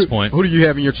it at this point. Who do you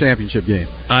have in your championship game?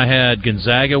 I had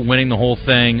Gonzaga winning the whole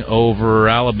thing over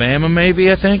Alabama,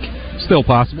 maybe, I think. Still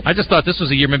possible. I just thought this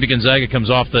was a year maybe Gonzaga comes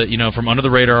off from under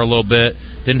the radar a little bit,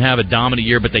 didn't have a dominant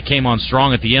year, but they came on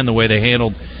strong at the end the way they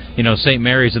handled St.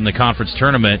 Mary's in the conference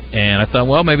tournament, and I thought,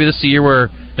 well, maybe this is a year where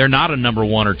they're not a number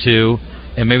 1 or 2,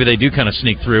 and maybe they do kind of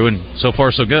sneak through, and so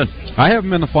far so good. I have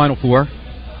them in the Final Four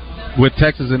with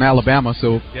Texas and Alabama,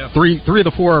 so three of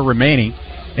the 4 are remaining,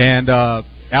 and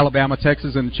Alabama,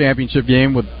 Texas in the championship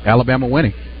game with Alabama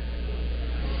winning.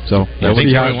 So we'll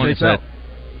see how it shakes out.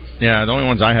 Yeah, the only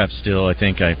ones I have still, I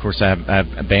think, of course, I have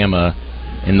Bama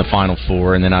in the Final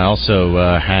Four, and then I also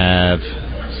have...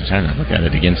 I'm trying to look at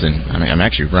it against, and I'm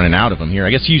actually running out of them here.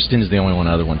 I guess Houston is the only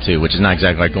other one too, which is not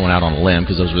exactly like going out on a limb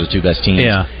because those were the 2 best teams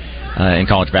in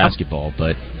college basketball.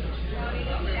 But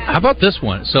how about this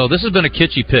one? So this has been a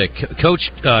kitschy pick.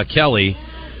 Coach Kelly,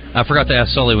 I forgot to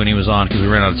ask Sully when he was on because we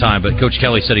ran out of time, but Coach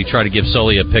Kelly said he tried to give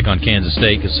Sully a pick on Kansas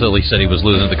State because Sully said he was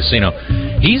losing at the casino.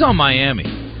 He's on Miami,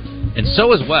 and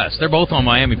so is Wes. They're both on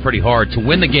Miami pretty hard to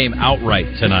win the game outright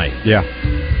tonight. Yeah.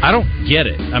 I don't get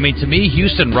it. I mean, to me,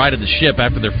 Houston righted the ship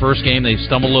after their first game. They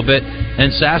stumbled a little bit,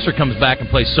 and Sasser comes back and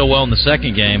plays so well in the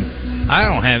second game. I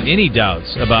don't have any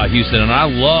doubts about Houston, and I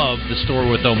love the story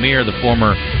with O'Meara, the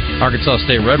former Arkansas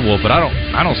State Red Wolf, but I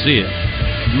don't see it.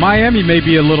 Miami may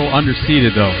be a little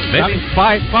underseeded, though. Maybe.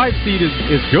 I mean, 5 seed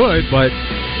is good, but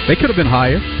they could have been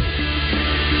higher.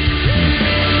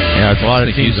 Yeah, it's a lot of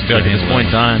teams that feel like at this point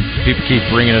in time, people keep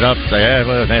bringing it up and say, hey,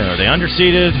 well, are they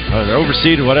underseeded? Or they're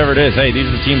overseeded? Whatever it is. Hey, these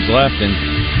are the teams left, and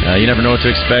you never know what to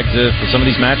expect for some of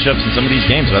these matchups and some of these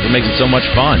games. That's what makes it so much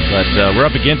fun. But we're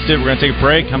up against it. We're going to take a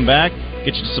break, come back,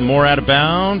 get you to some more Out of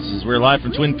Bounds as we're live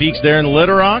from Twin Peaks there in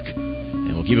Little Rock.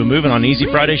 And we'll keep it moving on the Easy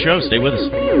Friday show. Stay with us.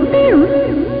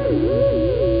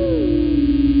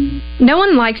 No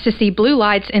one likes to see blue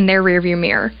lights in their rearview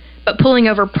mirror, but pulling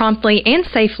over promptly and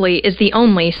safely is the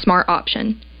only smart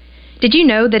option. Did you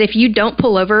know that if you don't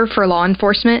pull over for law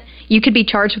enforcement, you could be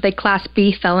charged with a Class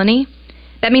B felony?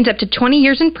 That means up to 20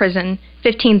 years in prison,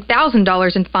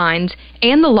 $15,000 in fines,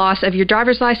 and the loss of your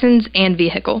driver's license and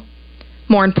vehicle.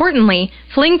 More importantly,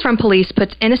 fleeing from police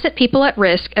puts innocent people at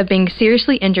risk of being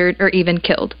seriously injured or even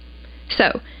killed.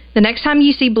 So, the next time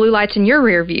you see blue lights in your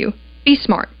rear view, be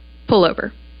smart. Pull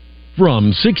over.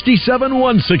 From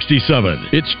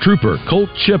 67-167, it's Trooper Colt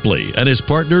Chipley and his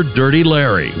partner Dirty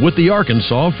Larry with the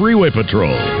Arkansas Freeway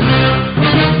Patrol.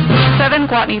 7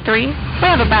 Guatney 3. We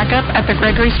have a backup at the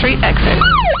Gregory Street exit.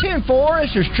 10-4,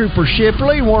 this is Trooper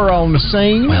Shipley. We're on the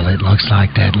scene. Well, it looks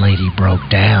like that lady broke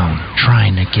down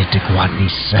trying to get to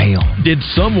Guatney's sale. Did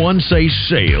someone say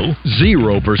sale?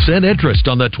 0% interest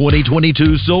on the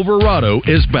 2022 Silverado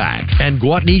is back, and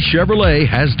Guatney Chevrolet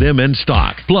has them in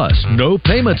stock. Plus, no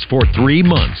payments for 3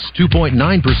 months. 2.9%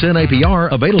 APR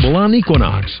available on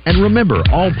Equinox. And remember,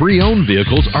 all pre-owned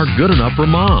vehicles are good enough for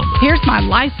mom. Here's my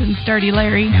license, Dirty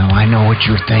Larry. Now, I know what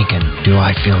you're thinking. Do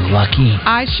I feel lucky?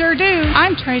 I sure do.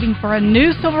 I'm trading for a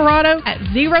new Silverado at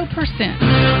 0%.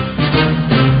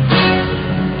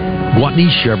 Guatney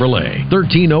Chevrolet,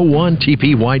 1301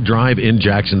 TP White Drive in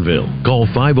Jacksonville. Call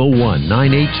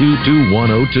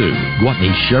 501-982-2102.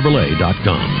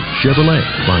 GuatneyChevrolet.com. Chevrolet,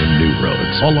 find new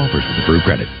roads. All offers with approved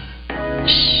credit.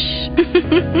 Shh.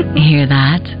 Hear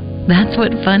that? That's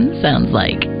what fun sounds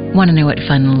like. Want to know what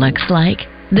fun looks like?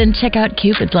 Then check out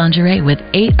Cupid's Lingerie with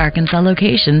 8 Arkansas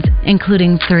locations,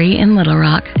 including 3 in Little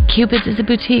Rock. Cupid's is a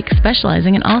boutique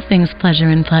specializing in all things pleasure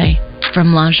and play.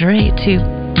 From lingerie to,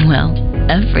 well,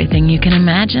 everything you can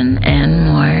imagine and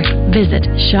more. Visit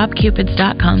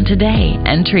shopcupids.com today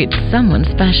and treat someone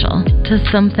special to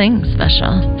something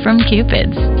special from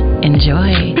Cupid's.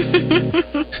 Enjoy.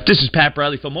 This is Pat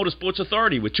Bradley from Motorsports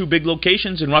Authority with 2 big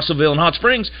locations in Russellville and Hot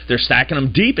Springs. They're stacking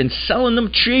them deep and selling them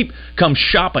cheap. Come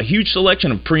shop a huge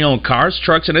selection of pre-owned cars,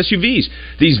 trucks, and SUVs.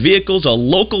 These vehicles are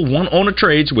local one-owner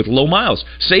trades with low miles.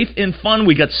 Safe and fun,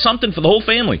 we got something for the whole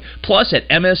family. Plus, at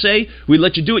MSA, we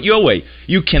let you do it your way.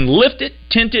 You can lift it,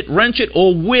 tint it, wrench it,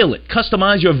 or wheel it.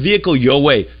 Customize your vehicle your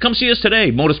way. Come see us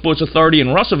today, Motorsports Authority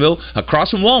in Russellville,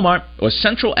 across from Walmart, or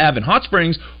Central Ave in Hot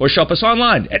Springs, or shop us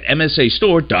online at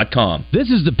msastore.com. This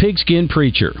is the Pigskin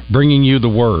Preacher, bringing you the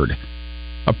word.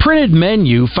 A printed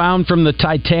menu found from the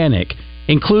Titanic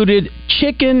included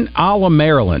chicken a la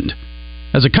Maryland.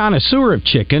 As a connoisseur of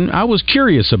chicken, I was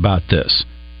curious about this.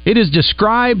 It is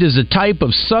described as a type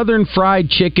of southern fried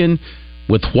chicken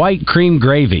with white cream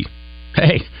gravy.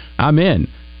 Hey, I'm in.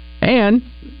 And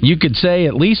you could say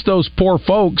at least those poor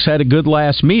folks had a good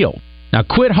last meal. Now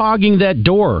quit hogging that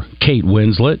door, Kate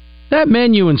Winslet. That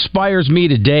menu inspires me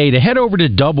today to head over to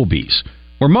Doublebee's,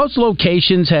 where most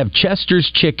locations have Chester's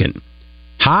chicken.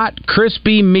 Hot,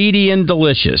 crispy, meaty, and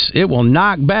delicious. It will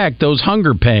knock back those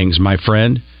hunger pangs, my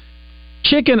friend.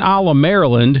 Chicken a la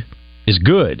Maryland is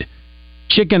good.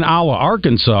 Chicken a la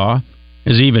Arkansas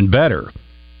is even better.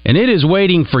 And it is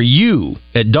waiting for you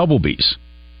at Doublebee's,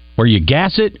 where you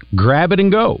gas it, grab it,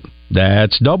 and go.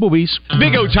 That's Doublebee's.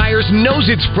 Big O Tires knows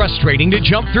it's frustrating to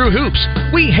jump through hoops.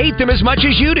 We hate them as much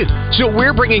as you do. So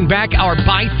we're bringing back our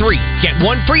buy 3, get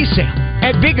 1 free sale.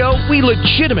 At Big O, we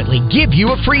legitimately give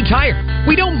you a free tire.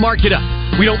 We don't mark it up.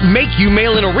 We don't make you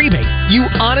mail in a rebate. You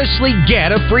honestly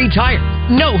get a free tire.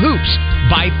 No hoops.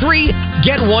 Buy 3,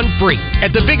 get 1 free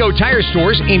at the Big O Tire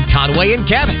stores in Conway and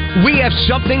Cabot. We have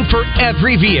something for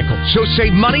every vehicle, so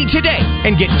save money today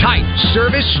and get tires,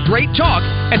 service, straight talk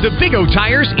at the Big O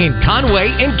Tires in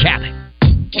Conway and Cabot.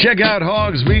 Check out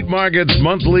Hogs Meat Market's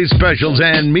monthly specials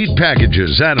and meat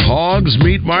packages at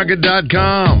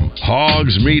hogsmeatmarket.com.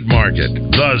 Hogs Meat Market,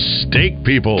 the steak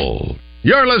people.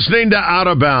 You're listening to Out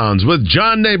of Bounds with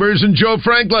John Neighbors and Joe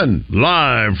Franklin,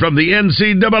 live from the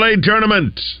NCAA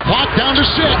tournament. Clock down to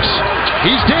 6.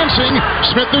 He's dancing.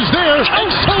 Smith is there.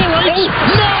 Accelerates.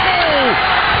 No!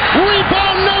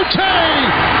 Rebound Notte.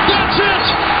 That's it.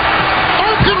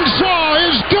 Arkansas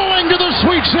is going to the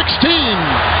Sweet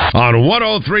 16. On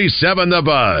 103.7 The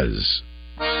Buzz.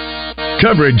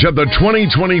 Coverage of the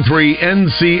 2023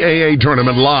 NCAA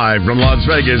Tournament live from Las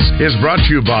Vegas is brought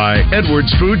to you by Edwards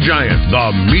Food Giant,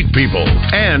 the Meat People,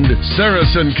 and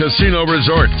Saracen Casino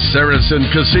Resort, Saracen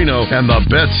Casino, and the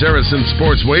Bet Saracen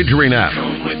Sports Wagering app.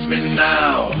 Come with me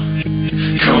now.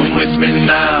 Come with me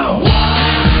now.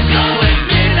 Come with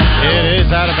me now. It is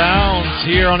Out of Bounds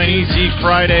here on an Easy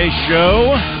Friday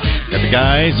show. Got the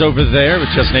guys over there with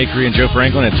Justin Acree and Joe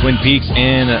Franklin at Twin Peaks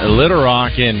in Little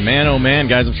Rock. And man, oh man,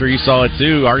 guys, I'm sure you saw it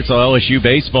too. Arkansas LSU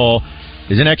baseball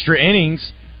is in extra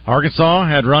innings. Arkansas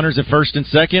had runners at first and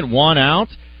second, 1 out,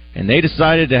 and they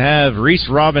decided to have Reese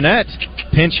Robinette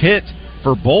pinch hit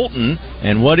for Bolton.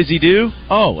 And what does he do?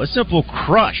 Oh, a simple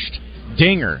crushed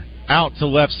dinger out to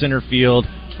left center field.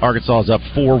 Arkansas is up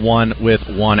 4-1 with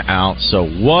 1 out. So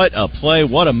what a play,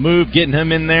 what a move, getting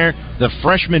him in there. The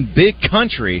freshman big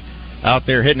country out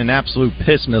there hitting an absolute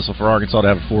piss missile for Arkansas to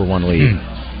have a 4-1 lead.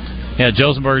 Yeah,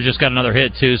 Josenberger just got another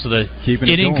hit, too, so the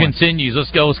inning continues.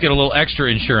 Let's go. Let's get a little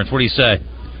extra insurance. What do you say?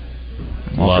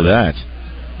 I'm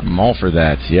all for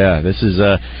that. Yeah, this is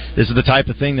the type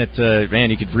of thing that, man,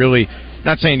 you could really...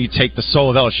 Not saying you take the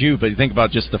soul of LSU, but you think about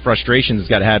just the frustrations it's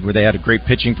got had where they had a great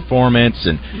pitching performance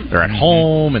and they're at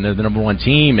home and they're the number one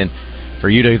team, and for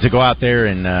you to go out there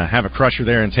and have a crusher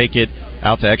there and take it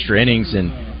out to extra innings,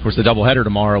 and of course the doubleheader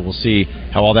tomorrow, we'll see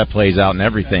how all that plays out and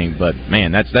everything. But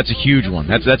man, that's a huge one.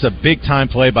 That's a big time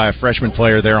play by a freshman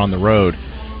player there on the road.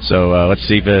 So let's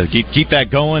see if keep that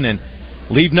going and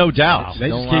leave no doubt. They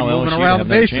just keep moving around the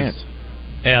bases.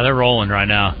 Yeah, they're rolling right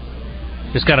now.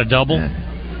 Just got a double. Yeah.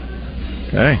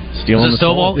 Okay, stealing the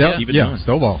Stovall? Yeah, Keep it yeah, going.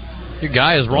 Stovall. Your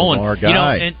guy is rolling. Our guy. You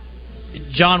know,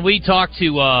 and John, we talked to.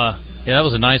 Yeah, that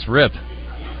was a nice rip.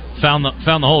 Found the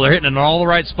hole. They're hitting it in all the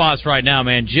right spots right now,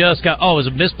 man. Just got. Oh, it was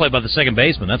a misplay by the second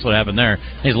baseman. That's what happened there.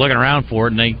 He's looking around for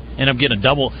it, and they end up getting a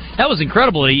double. That was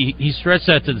incredible. He stretched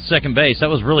that to the second base. That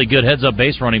was really good heads up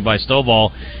base running by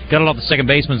Stovall. Got it off the second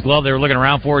baseman's glove. They were looking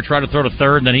around for it. Tried to throw to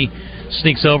third, and then he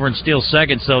sneaks over and steals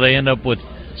second. So they end up with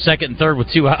second and third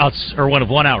with 2 outs, or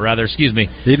one out rather. Excuse me.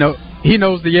 He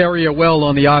knows the area well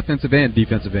on the offensive and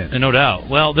defensive end. No doubt.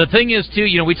 Well, the thing is, too,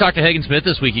 we talked to Hagen Smith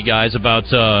this week, you guys, about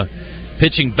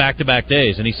pitching back-to-back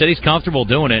days, and he said he's comfortable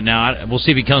doing it. Now, we'll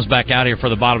see if he comes back out here for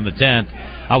the bottom of the 10th.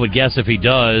 I would guess if he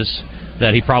does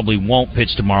that he probably won't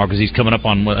pitch tomorrow because he's coming up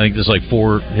on, I think this is like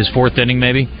his fourth inning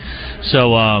maybe.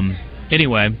 So,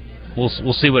 anyway,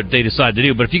 we'll see what they decide to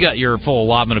do. But if you got your full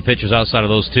allotment of pitchers outside of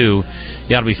those two,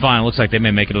 you ought to be fine. It looks like they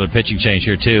may make another pitching change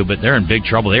here, too. But they're in big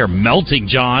trouble. They are melting,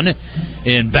 John,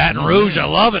 in Baton Rouge. I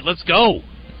love it. Let's go.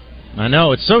 I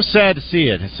know. It's so sad to see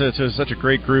it. It's such a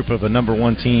great group of a number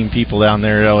one team people down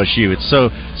there at LSU. It's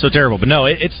so terrible. But, no,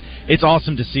 it's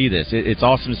awesome to see this. It's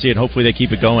awesome to see it. Hopefully they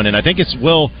keep it going. And I think it's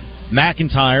Will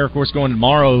McIntyre, of course, going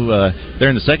tomorrow there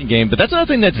in the second game. But that's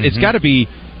another thing that's it's got to be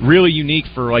really unique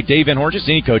for like Dave Van Horn, just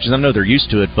any coaches. I know they're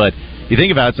used to it, but you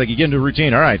think about it, it's like you get into a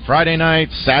routine. All right, Friday night,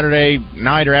 Saturday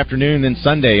night or afternoon, then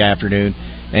Sunday afternoon,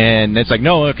 and it's like,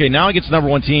 no, okay, now it gets the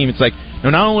number one team. It's like, no,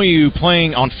 not only are you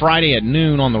playing on Friday at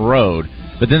noon on the road,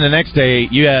 but then the next day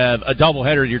you have a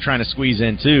doubleheader you're trying to squeeze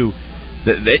in too.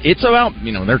 It's about,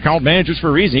 they're called managers for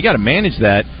a reason. You got to manage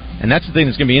that, and that's the thing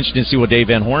that's going to be interesting to see what Dave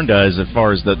Van Horn does as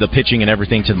far as the pitching and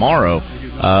everything tomorrow.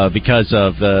 Because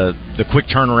of the quick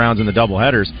turnarounds and the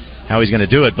doubleheaders, how he's going to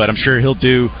do it. But I'm sure he'll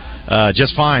do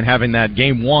just fine having that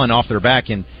game one off their back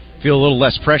and feel a little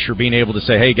less pressure being able to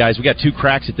say, hey, guys, we got 2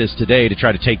 cracks at this today to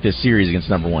try to take this series against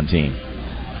number one team.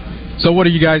 So what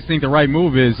do you guys think the right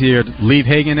move is here? Leave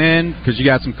Hagen in because you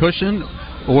got some cushion,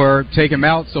 or take him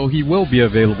out so he will be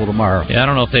available tomorrow? Yeah, I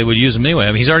don't know if they would use him anyway.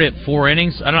 I mean, he's already at 4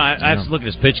 innings. I don't know. I have to look at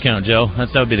his pitch count, Joe.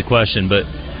 That would be the question, but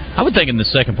I would think in the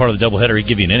second part of the doubleheader he'd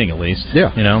give you an inning at least. Yeah.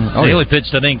 He only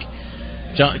pitched, I think,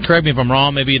 John, correct me if I'm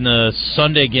wrong, maybe in the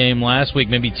Sunday game last week,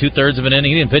 maybe 2/3 of an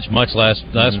inning. He didn't pitch much last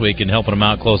week in helping him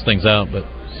out, close things out. But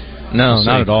no,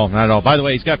 not at all. Not at all. By the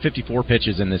way, he's got 54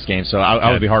 pitches in this game, so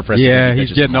I would be hard-pressed. Yeah,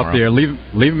 he's getting up there. Leave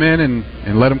him in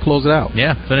and let him close it out.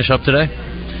 Yeah, finish up today.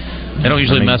 They don't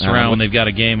usually mess around when they've got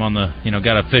a game on the,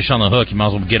 got a fish on the hook. You might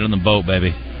as well get it in the boat,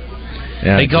 baby.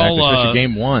 Yeah, they call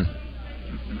game one.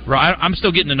 I'm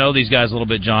still getting to know these guys a little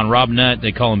bit, John. Rob Nett,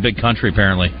 they call him Big Country,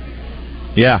 apparently.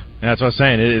 Yeah, that's what I was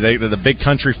saying. The Big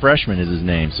Country Freshman is his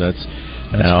name, so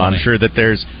I'm sure that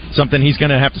there's something he's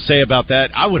going to have to say about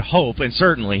that. I would hope, and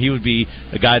certainly he would be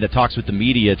a guy that talks with the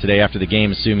media today after the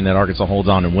game, assuming that Arkansas holds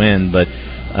on and win. But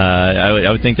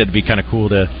I would think that it'd be kind of cool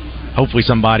to hopefully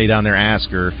somebody down there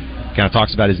ask or kind of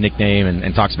talks about his nickname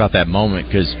and talks about that moment,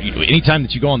 because anytime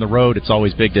that you go on the road, it's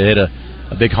always big to hit a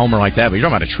big homer like that. But you're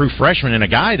talking about a true freshman and a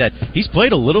guy that he's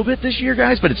played a little bit this year,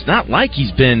 guys, but it's not like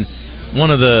he's been one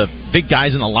of the big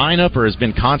guys in the lineup or has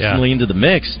been constantly into the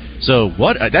mix. So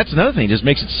that's another thing. It just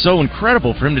makes it so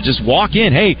incredible for him to just walk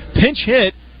in, hey, pinch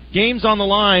hit, game's on the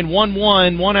line,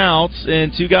 1-1, 1 out,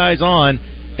 and 2 guys on,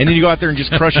 and then you go out there and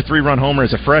just crush a 3-run homer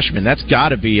as a freshman. That's got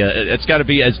to be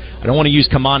as I don't want to use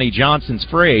Kamani Johnson's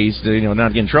phrase to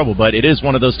not get in trouble, but it is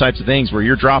one of those types of things where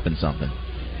you're dropping something.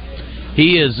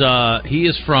 He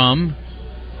is from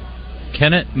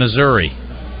Kennett, Missouri,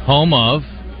 home of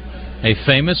a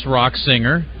famous rock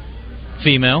singer,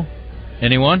 female.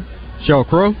 Anyone? Sheryl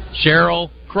Crow. Sheryl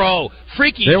Crow.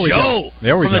 Freaky there we Joe. Go.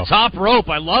 There we from go. the top rope.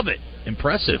 I love it.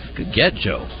 Impressive. Good get,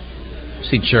 Joe.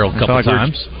 Seen Sheryl a couple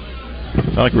times. I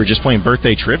felt like we were just playing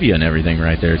birthday trivia and everything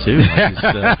right there, too.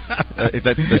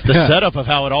 The setup of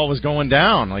how it all was going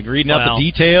down, like reading out the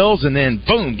details and then,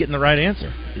 boom, getting the right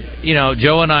answer.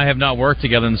 Joe and I have not worked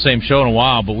together in the same show in a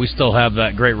while, but we still have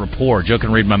that great rapport. Joe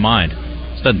can read my mind.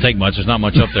 This doesn't take much. There's not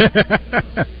much up there.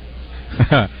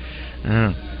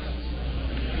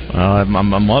 Well,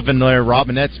 I'm loving their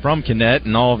Robinettes from Kinnett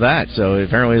and all of that. So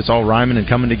apparently it's all rhyming and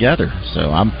coming together. So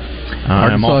I'm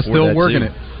all for still that working too.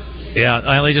 it.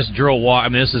 Yeah, they just drew a walk. I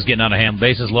mean, this is getting out of hand.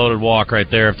 Bases loaded walk right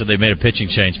there after they made a pitching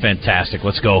change. Fantastic.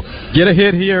 Let's go. Get a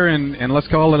hit here and let's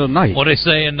call it a night. What do they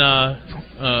say in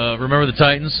Remember the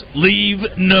Titans? Leave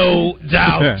no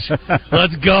doubt.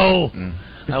 Let's go.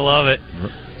 I love it.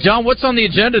 John, what's on the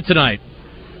agenda tonight?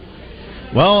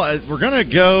 Well, we're going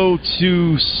to go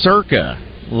to Circa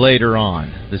later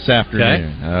on this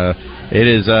afternoon. Okay. It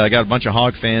is got a bunch of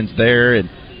Hog fans there, and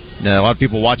a lot of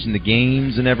people watching the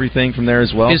games and everything from there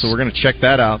as well. So we're going to check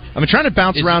that out. I'm trying to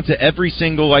bounce around to every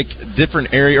single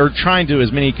different area, or trying to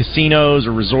as many casinos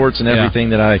or resorts and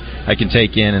everything that I can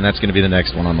take in, and that's going to be the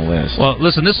next one on the list. Well,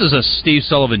 listen, this is a Steve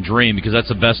Sullivan dream because that's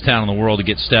the best town in the world to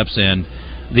get steps in.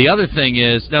 The other thing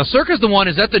is, now Circa's the one,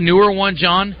 is that the newer one,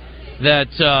 John, that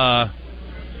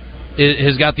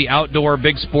has got the outdoor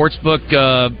big sports book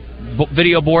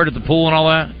video board at the pool and all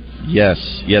that? Yes,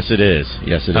 it is.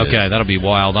 Yes, it is. Okay, that'll be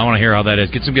wild. I want to hear how that is.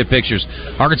 Get some good pictures.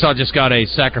 Arkansas just got a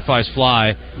sacrifice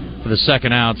fly for the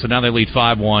second out, so now they lead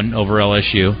 5-1 over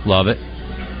LSU. Love it.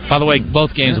 By the way,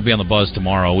 both games will be on the Buzz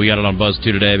tomorrow. We got it on Buzz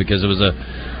 2 today because it was a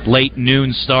late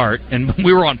noon start, and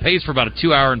we were on pace for about a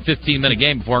 2-hour and 15-minute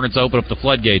game before Arkansas opened up the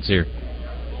floodgates here.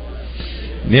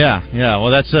 Yeah. Well,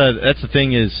 that's the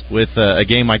thing is with a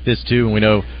game like this too, and we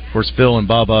know, of course, Phil and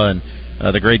Bubba and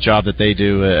the great job that they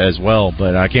do as well.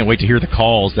 But I can't wait to hear the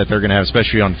calls that they're going to have,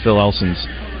 especially on Phil Elson's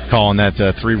call on that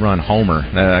 3-run homer.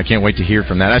 I can't wait to hear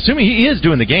from that. Assuming he is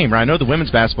doing the game, right? I know the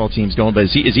women's basketball team's going, but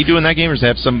is he doing that game, or does he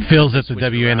have some? Phil's at the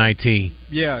WNIT.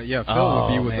 Yeah. Phil will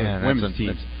be with the women's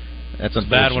team. That's a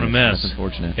bad one to miss. That's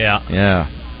unfortunate. Yeah.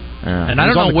 And I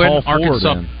don't know when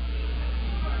Arkansas.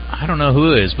 I don't know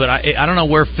who is, but I don't know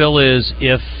where Phil is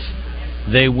if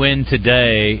they win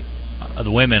today. The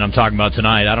women I'm talking about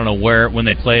tonight, I don't know when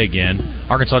they play again.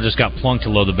 Arkansas just got plunked to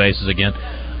load the bases again.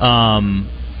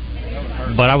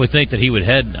 But I would think that he would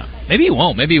head. Maybe he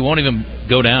won't. Maybe he won't even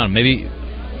go down. Maybe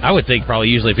I would think probably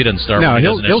usually if he doesn't start. No, he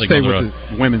he'll stay with the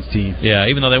women's team. Yeah,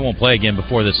 even though they won't play again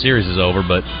before the series is over,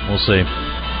 but we'll see.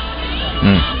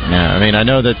 Yeah, I mean, I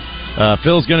know that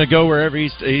Phil's going to go wherever he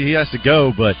has to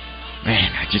go, but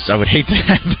man, I would hate to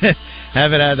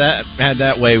have it had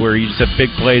that way where you just have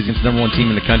big plays against the number one team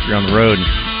in the country on the road, and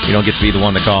you don't get to be the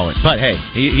one to call it. But hey,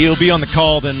 he'll be on the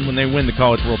call then when they win the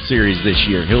College World Series this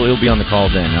year. He'll be on the call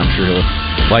then. I'm sure he'll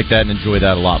like that and enjoy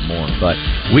that a lot more. But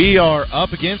we are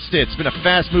up against it. It's been a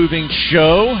fast-moving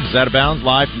show. It's Out of Bounds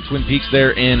live from Twin Peaks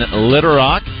there in Little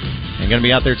Rock. And going to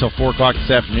be out there till 4 o'clock this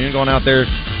afternoon. Going out there,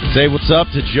 say what's up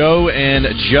to Joe and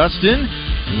Justin.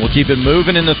 And we'll keep it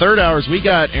moving in the third hours. We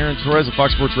got Aaron Torres of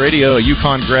Fox Sports Radio, a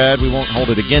UConn grad. We won't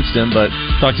hold it against him, but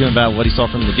talk to him about what he saw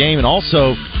from the game and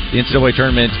also the NCAA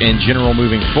tournament in general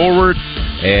moving forward.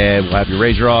 And we'll have your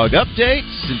Razor Hog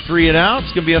updates and 3 and Out.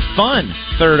 It's going to be a fun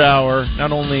third hour, not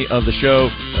only of the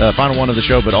show, final one of the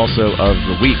show, but also of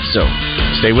the week. So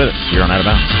stay with us here on Out of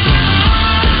Bounds.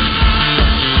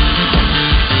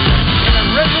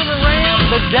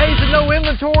 The days of no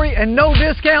inventory and no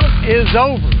discounts is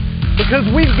over, because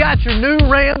we've got your new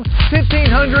Ram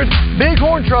 1500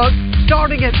 Bighorn truck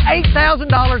starting at $8,000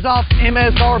 off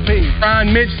MSRP.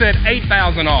 Brian Mitch said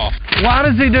 $8,000 off. Why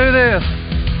does he do this?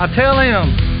 I tell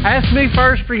him, ask me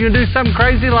first for you to do something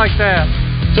crazy like that.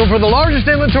 So for the largest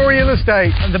inventory in the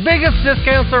state, the biggest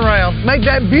discounts around, make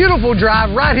that beautiful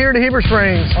drive right here to Heber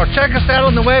Springs, or check us out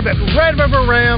on the web at Red River Ram.